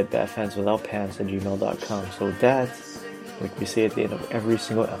show at batfanswithoutpants@gmail.com. So with that, like we say at the end of every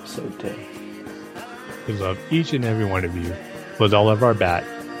single episode today, we love each and every one of you with all of our bat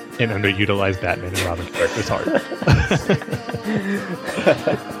and underutilized Batman and Robin characters heart.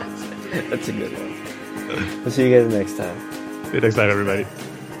 That's a good one. We'll see you guys next time. See you next time, everybody.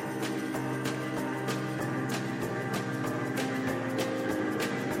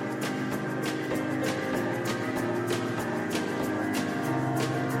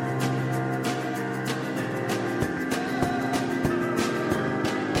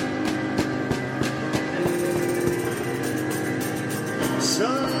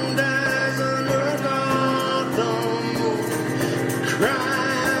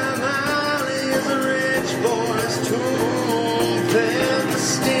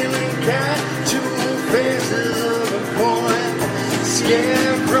 Yeah.